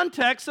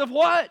context of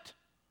what?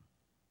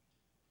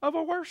 Of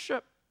a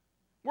worship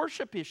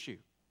issue.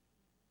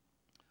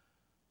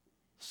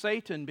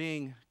 Satan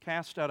being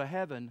cast out of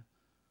heaven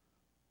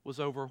was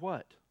over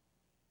what?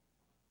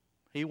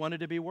 He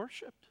wanted to be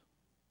worshiped.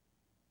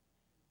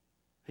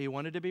 He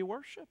wanted to be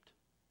worshiped.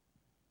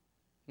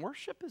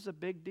 Worship is a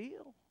big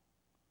deal.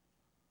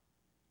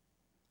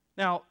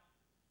 Now,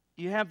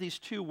 you have these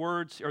two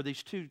words, or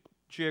these two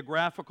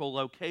geographical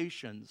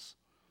locations.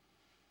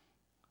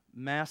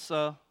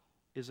 Massa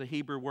is a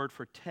Hebrew word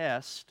for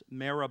test.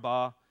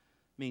 Meribah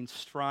means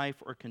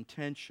strife or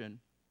contention.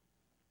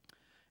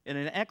 And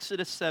in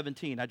Exodus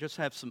 17, I just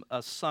have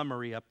a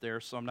summary up there,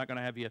 so I'm not going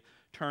to have you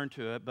turn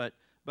to it, but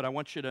I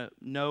want you to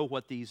know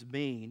what these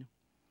mean.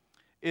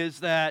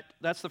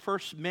 That's the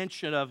first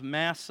mention of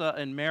Massa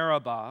and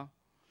Meribah.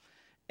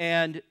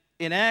 And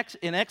in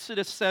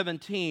Exodus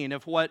 17,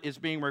 of what is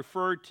being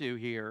referred to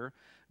here,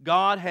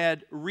 God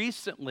had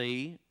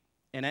recently,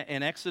 in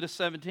Exodus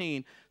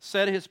 17,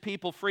 set his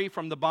people free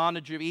from the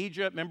bondage of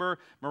Egypt. Remember,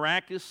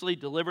 miraculously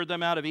delivered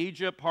them out of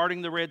Egypt,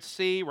 parting the Red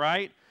Sea,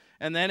 right?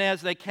 And then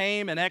as they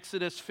came in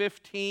Exodus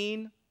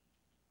 15,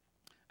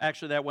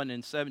 actually that wasn't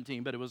in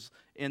 17, but it was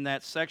in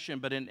that section.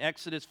 But in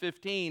Exodus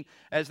 15,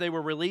 as they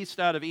were released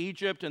out of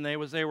Egypt and they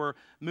were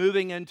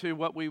moving into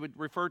what we would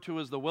refer to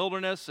as the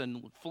wilderness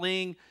and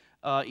fleeing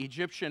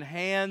Egyptian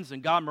hands,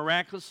 and God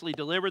miraculously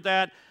delivered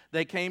that.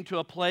 They came to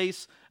a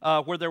place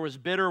where there was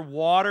bitter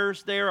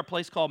waters there, a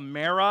place called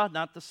Marah,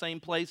 not the same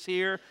place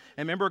here.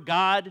 And remember,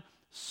 God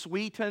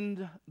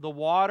sweetened the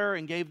water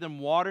and gave them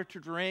water to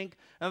drink.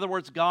 In other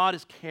words, God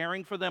is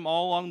caring for them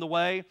all along the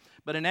way.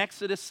 But in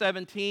Exodus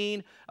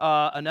 17,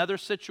 another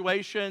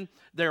situation,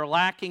 they're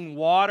lacking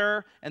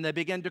water and they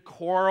begin to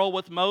quarrel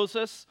with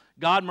Moses.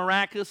 God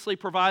miraculously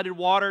provided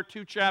water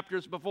 2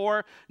 chapters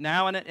before.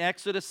 Now in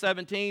Exodus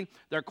 17,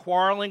 they're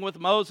quarreling with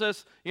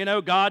Moses.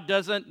 God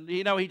doesn't,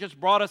 he just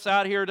brought us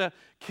out here to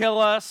kill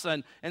us.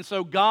 And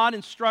so God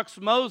instructs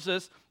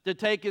Moses to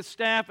take his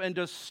staff and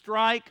to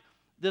strike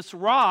this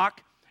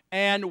rock,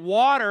 and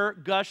water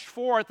gushed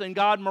forth, and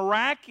God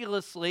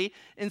miraculously,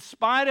 in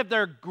spite of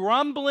their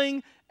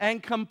grumbling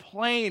and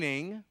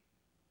complaining,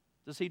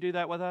 does he do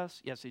that with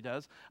us? Yes, he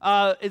does.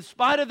 In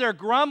spite of their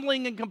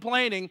grumbling and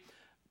complaining,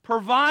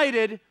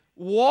 provided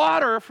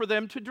water for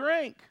them to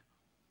drink.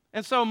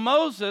 And so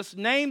Moses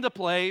named the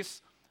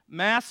place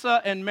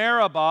Massa and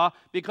Meribah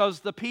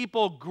because the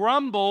people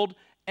grumbled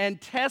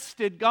and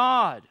tested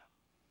God.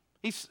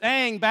 He's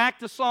saying back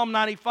to Psalm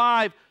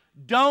 95,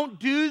 don't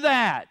do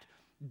that.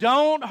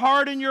 Don't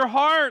harden your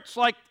hearts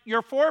like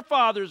your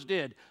forefathers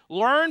did.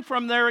 Learn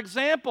from their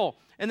example.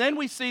 And then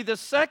we see the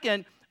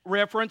second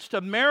reference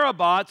to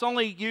Meribah. It's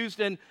only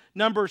used in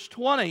Numbers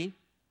 20.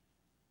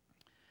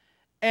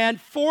 And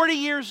 40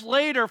 years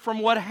later from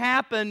what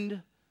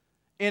happened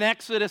in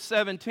Exodus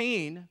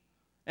 17,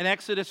 in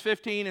Exodus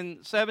 15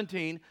 and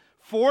 17,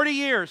 40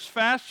 years,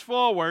 fast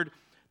forward,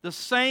 the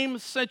same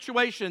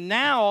situation.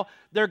 Now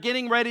they're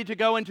getting ready to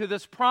go into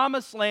this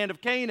promised land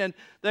of Canaan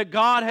that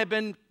God had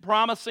been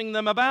promising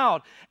them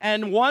about.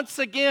 And once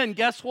again,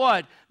 guess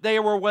what? They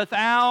were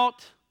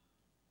without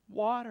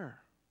water.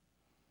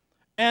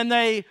 And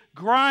they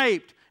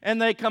griped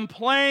and they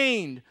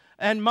complained.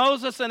 And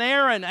Moses and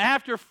Aaron,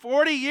 after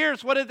 40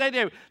 years, what did they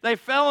do? They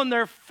fell on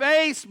their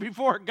face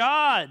before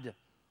God.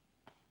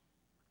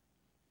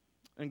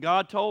 And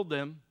God told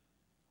them,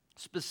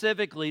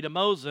 specifically to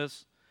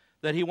Moses,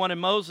 that he wanted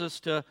Moses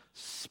to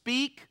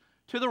speak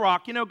to the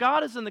rock.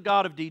 God is in the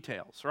God of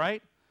details,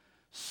 right?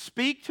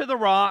 Speak to the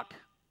rock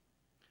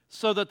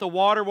so that the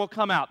water will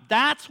come out.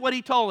 That's what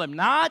he told him,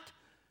 not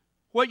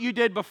what you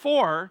did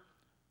before.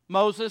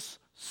 Moses,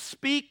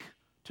 speak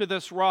to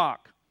this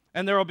rock,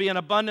 and there will be an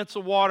abundance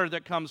of water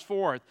that comes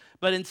forth.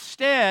 But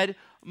instead,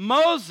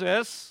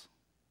 Moses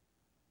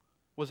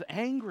was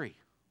angry.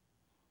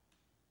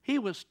 He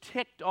was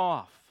ticked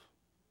off.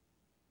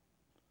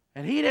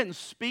 And he didn't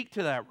speak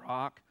to that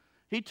rock.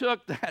 He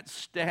took that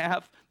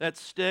staff, that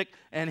stick,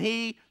 and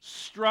he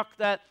struck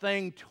that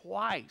thing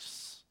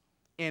twice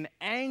in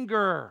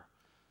anger.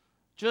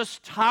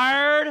 Just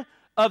tired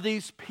of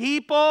these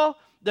people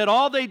that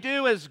all they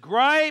do is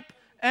gripe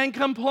and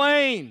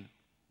complain.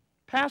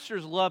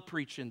 Pastors love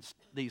preaching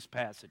these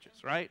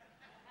passages, right?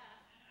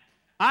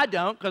 I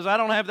don't, because I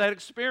don't have that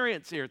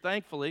experience here,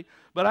 thankfully.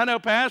 But I know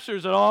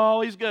pastors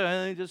that, he's good.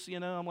 And they just,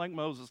 I'm like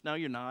Moses. No,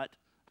 you're not.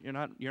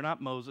 You're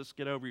not Moses.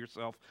 Get over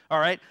yourself. All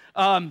right?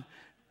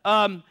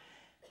 And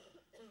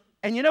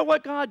you know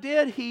what God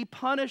did? He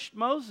punished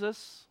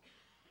Moses.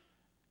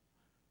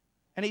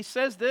 And he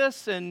says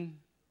this in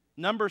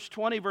Numbers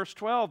 20, verse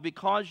 12,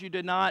 because you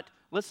did not,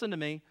 listen to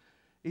me,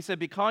 he said,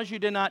 because you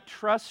did not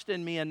trust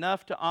in me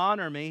enough to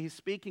honor me, he's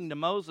speaking to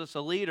Moses,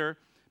 a leader,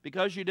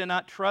 because you did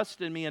not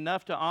trust in me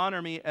enough to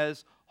honor me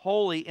as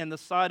holy in the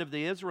sight of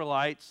the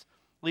Israelites,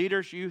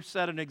 leaders, you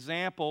set an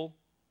example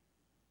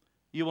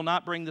You will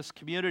not bring this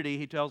community,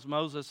 he tells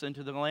Moses,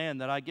 into the land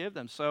that I give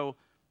them. So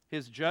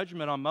his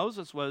judgment on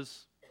Moses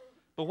was,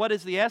 but what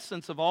is the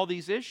essence of all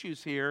these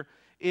issues here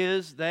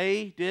is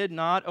they did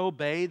not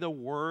obey the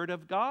word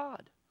of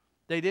God.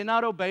 They did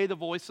not obey the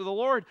voice of the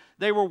Lord.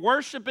 They were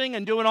worshiping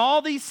and doing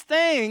all these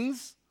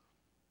things,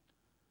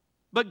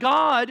 but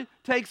God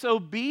takes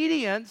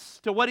obedience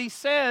to what he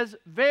says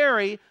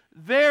very,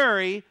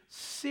 very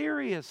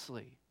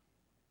seriously,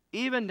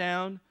 even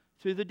down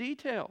to the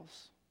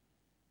details.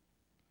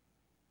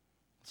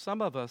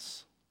 Some of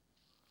us,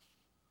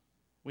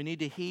 we need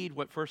to heed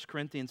what 1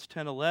 Corinthians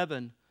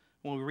 10:11,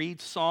 when we read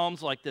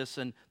Psalms like this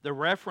and the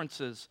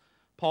references.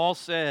 Paul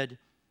said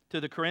to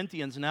the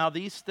Corinthians, now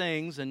these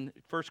things, in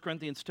 1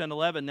 Corinthians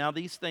 10:11, now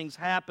these things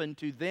happen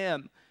to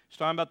them. He's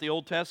talking about the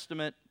Old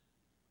Testament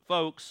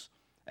folks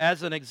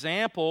as an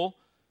example,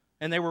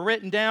 and they were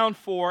written down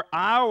for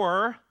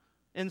our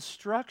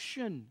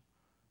instruction,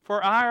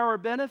 for our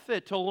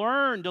benefit, to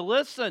learn, to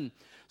listen.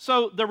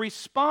 So the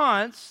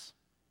response,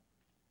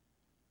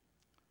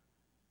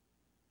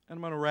 and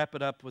I'm going to wrap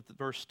it up with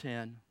verse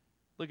 10.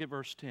 Look at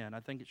verse 10.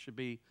 I think it should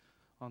be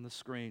on the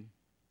screen.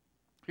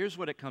 Here's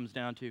what it comes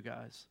down to,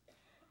 guys.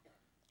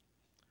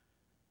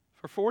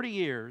 For 40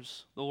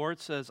 years, the Lord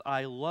says,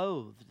 I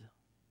loathed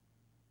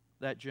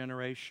that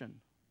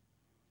generation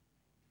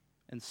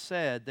and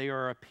said, they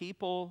are a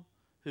people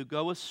who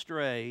go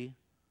astray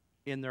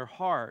in their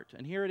heart.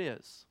 And here it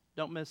is.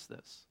 Don't miss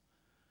this.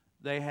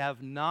 They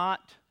have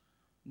not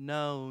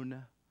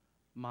known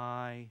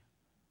my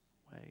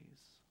ways.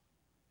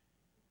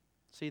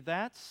 See,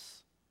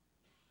 that's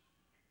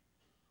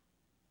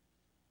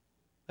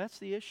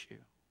the issue.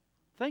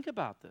 Think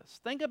about this.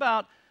 Think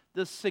about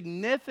the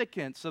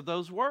significance of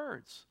those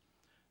words.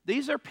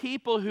 These are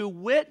people who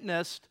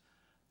witnessed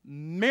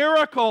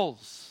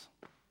miracles.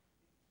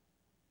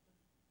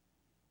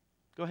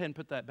 Go ahead and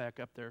put that back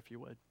up there if you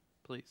would,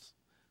 please.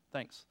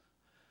 Thanks.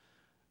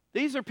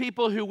 These are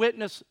people who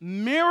witnessed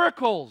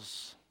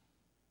miracles.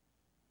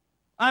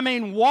 I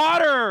mean,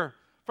 water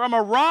from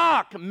a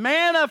rock,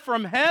 manna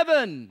from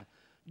heaven,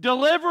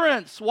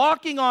 deliverance,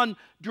 walking on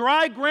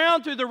dry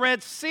ground through the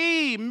Red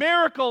Sea,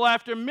 miracle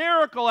after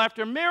miracle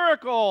after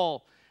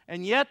miracle.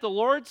 And yet the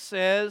Lord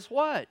says,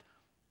 what?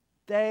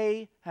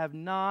 They have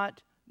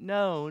not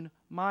known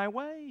my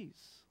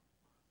ways.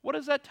 What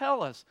does that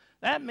tell us?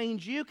 That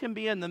means you can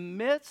be in the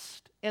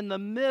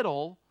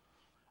middle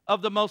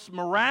of the most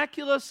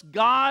miraculous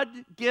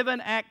God-given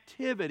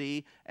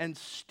activity and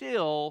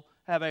still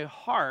have a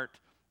heart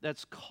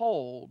that's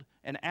cold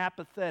and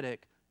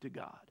apathetic to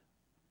God.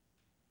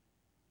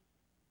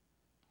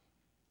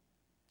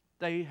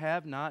 They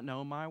have not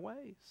known my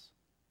ways.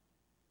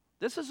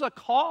 This is a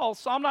call.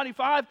 Psalm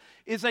 95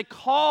 is a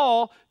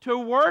call to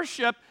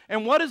worship.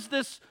 And what is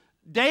this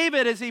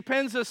David, as he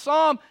pens this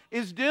psalm,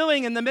 is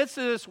doing in the midst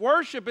of this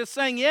worship is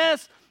saying,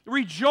 yes,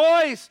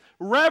 rejoice,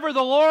 rever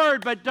the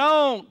Lord, but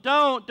don't.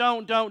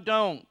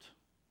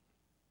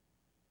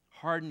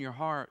 Harden your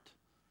heart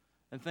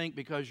and think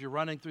because you're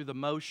running through the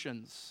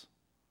motions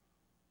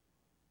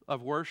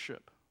of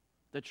worship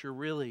that you're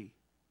really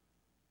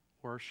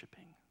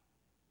worshiping.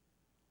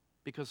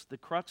 Because the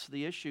crux of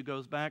the issue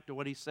goes back to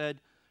what he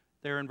said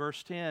there in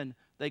verse 10.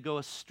 They go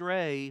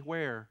astray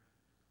where?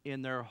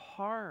 In their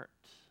heart.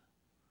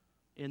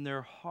 In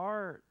their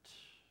heart.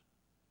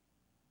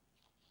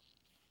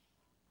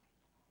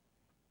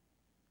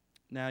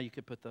 Now you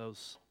could put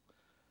those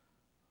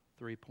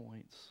 3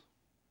 points.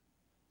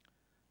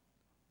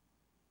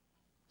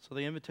 So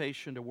the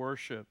invitation to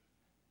worship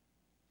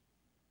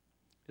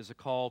is a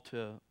call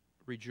to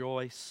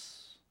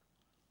rejoice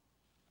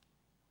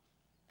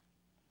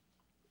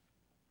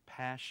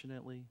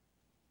passionately,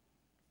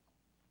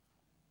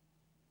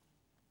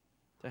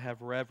 to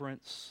have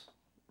reverence.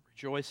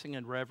 Rejoicing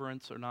and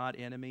reverence are not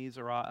enemies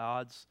or at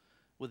odds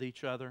with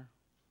each other.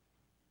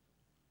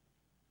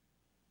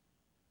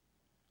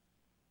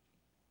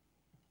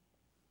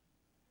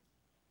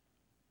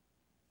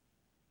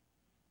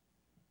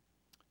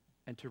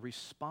 And to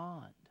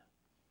respond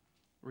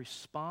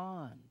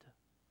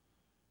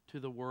to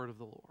the word of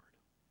the Lord.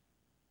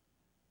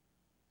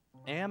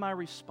 Am I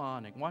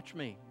responding? Watch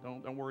me.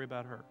 Don't worry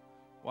about her.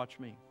 Watch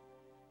me.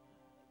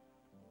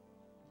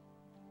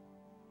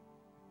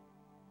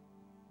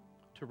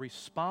 To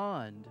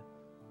respond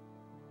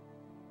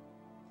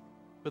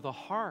with a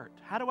heart.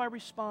 How do I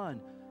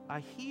respond?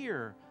 I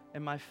hear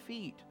and my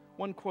feet.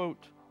 One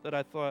quote that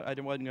I thought I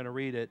wasn't going to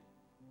read it.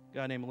 A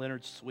guy named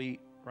Leonard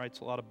Sweet writes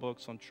a lot of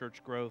books on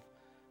church growth.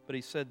 But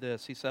he said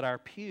this. He said, our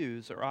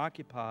pews are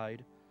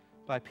occupied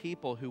by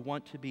people who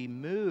want to be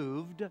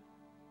moved,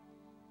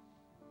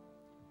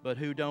 but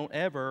who don't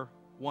ever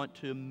want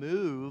to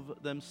move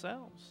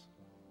themselves.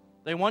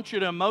 They want you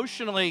to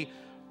emotionally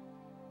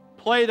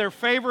play their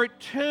favorite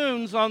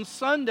tunes on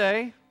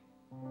Sunday,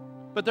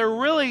 but they're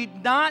really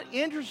not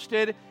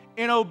interested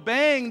in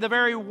obeying the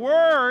very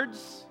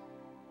words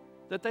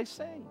that they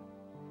sing.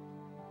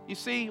 You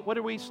see, what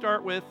do we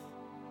start with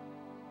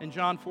in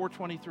John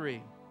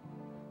 4:23?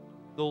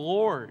 The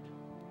Lord,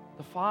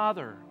 the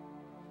Father,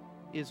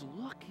 is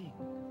looking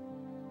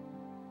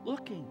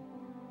looking.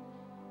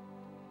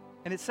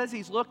 And it says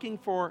He's looking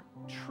for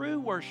true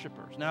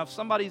worshipers. Now, if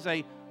somebody's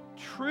a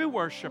true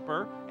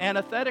worshiper,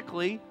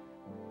 antithetically,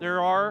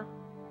 there are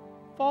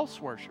false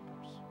worshipers.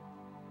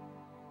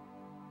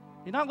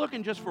 He's not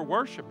looking just for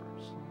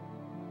worshipers.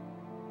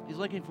 He's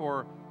looking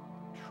for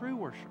true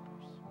worshipers.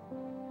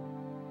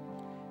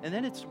 And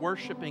then it's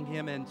worshiping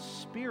Him in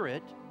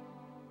spirit,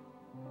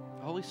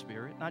 the Holy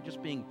Spirit, not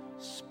just being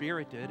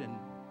spirited and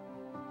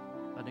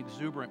an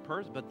exuberant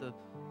person, but the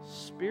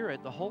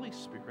Spirit, the Holy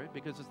Spirit,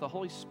 because it's the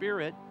Holy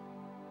Spirit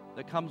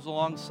that comes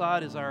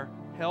alongside as our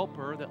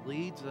helper, that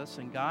leads us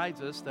and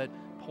guides us, that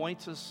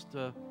points us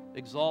to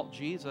exalt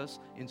Jesus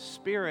in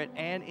spirit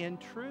and in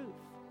truth.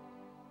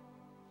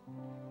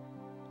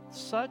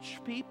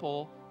 Such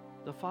people,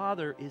 the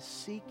Father is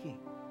seeking.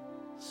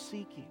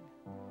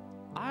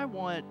 I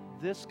want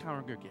this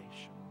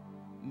congregation,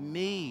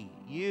 me,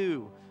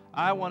 you,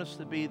 I want us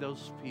to be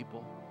those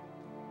people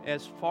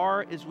as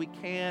far as we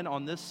can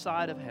on this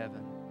side of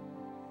heaven,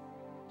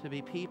 to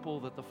be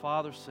people that the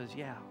Father says,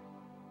 yeah,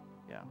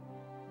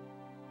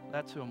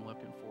 that's who I'm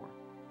looking for.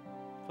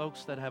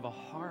 Folks that have a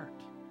heart.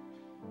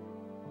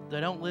 They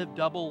don't live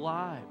double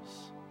lives.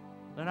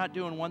 They're not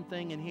doing one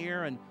thing in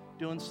here and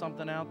doing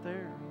something out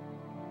there.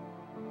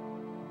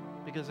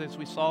 Because as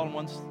we saw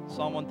in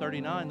Psalm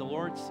 139, the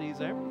Lord sees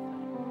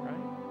everything,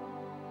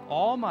 right?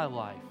 All my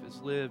life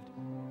is lived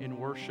in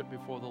worship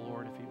before the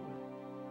Lord, if you will.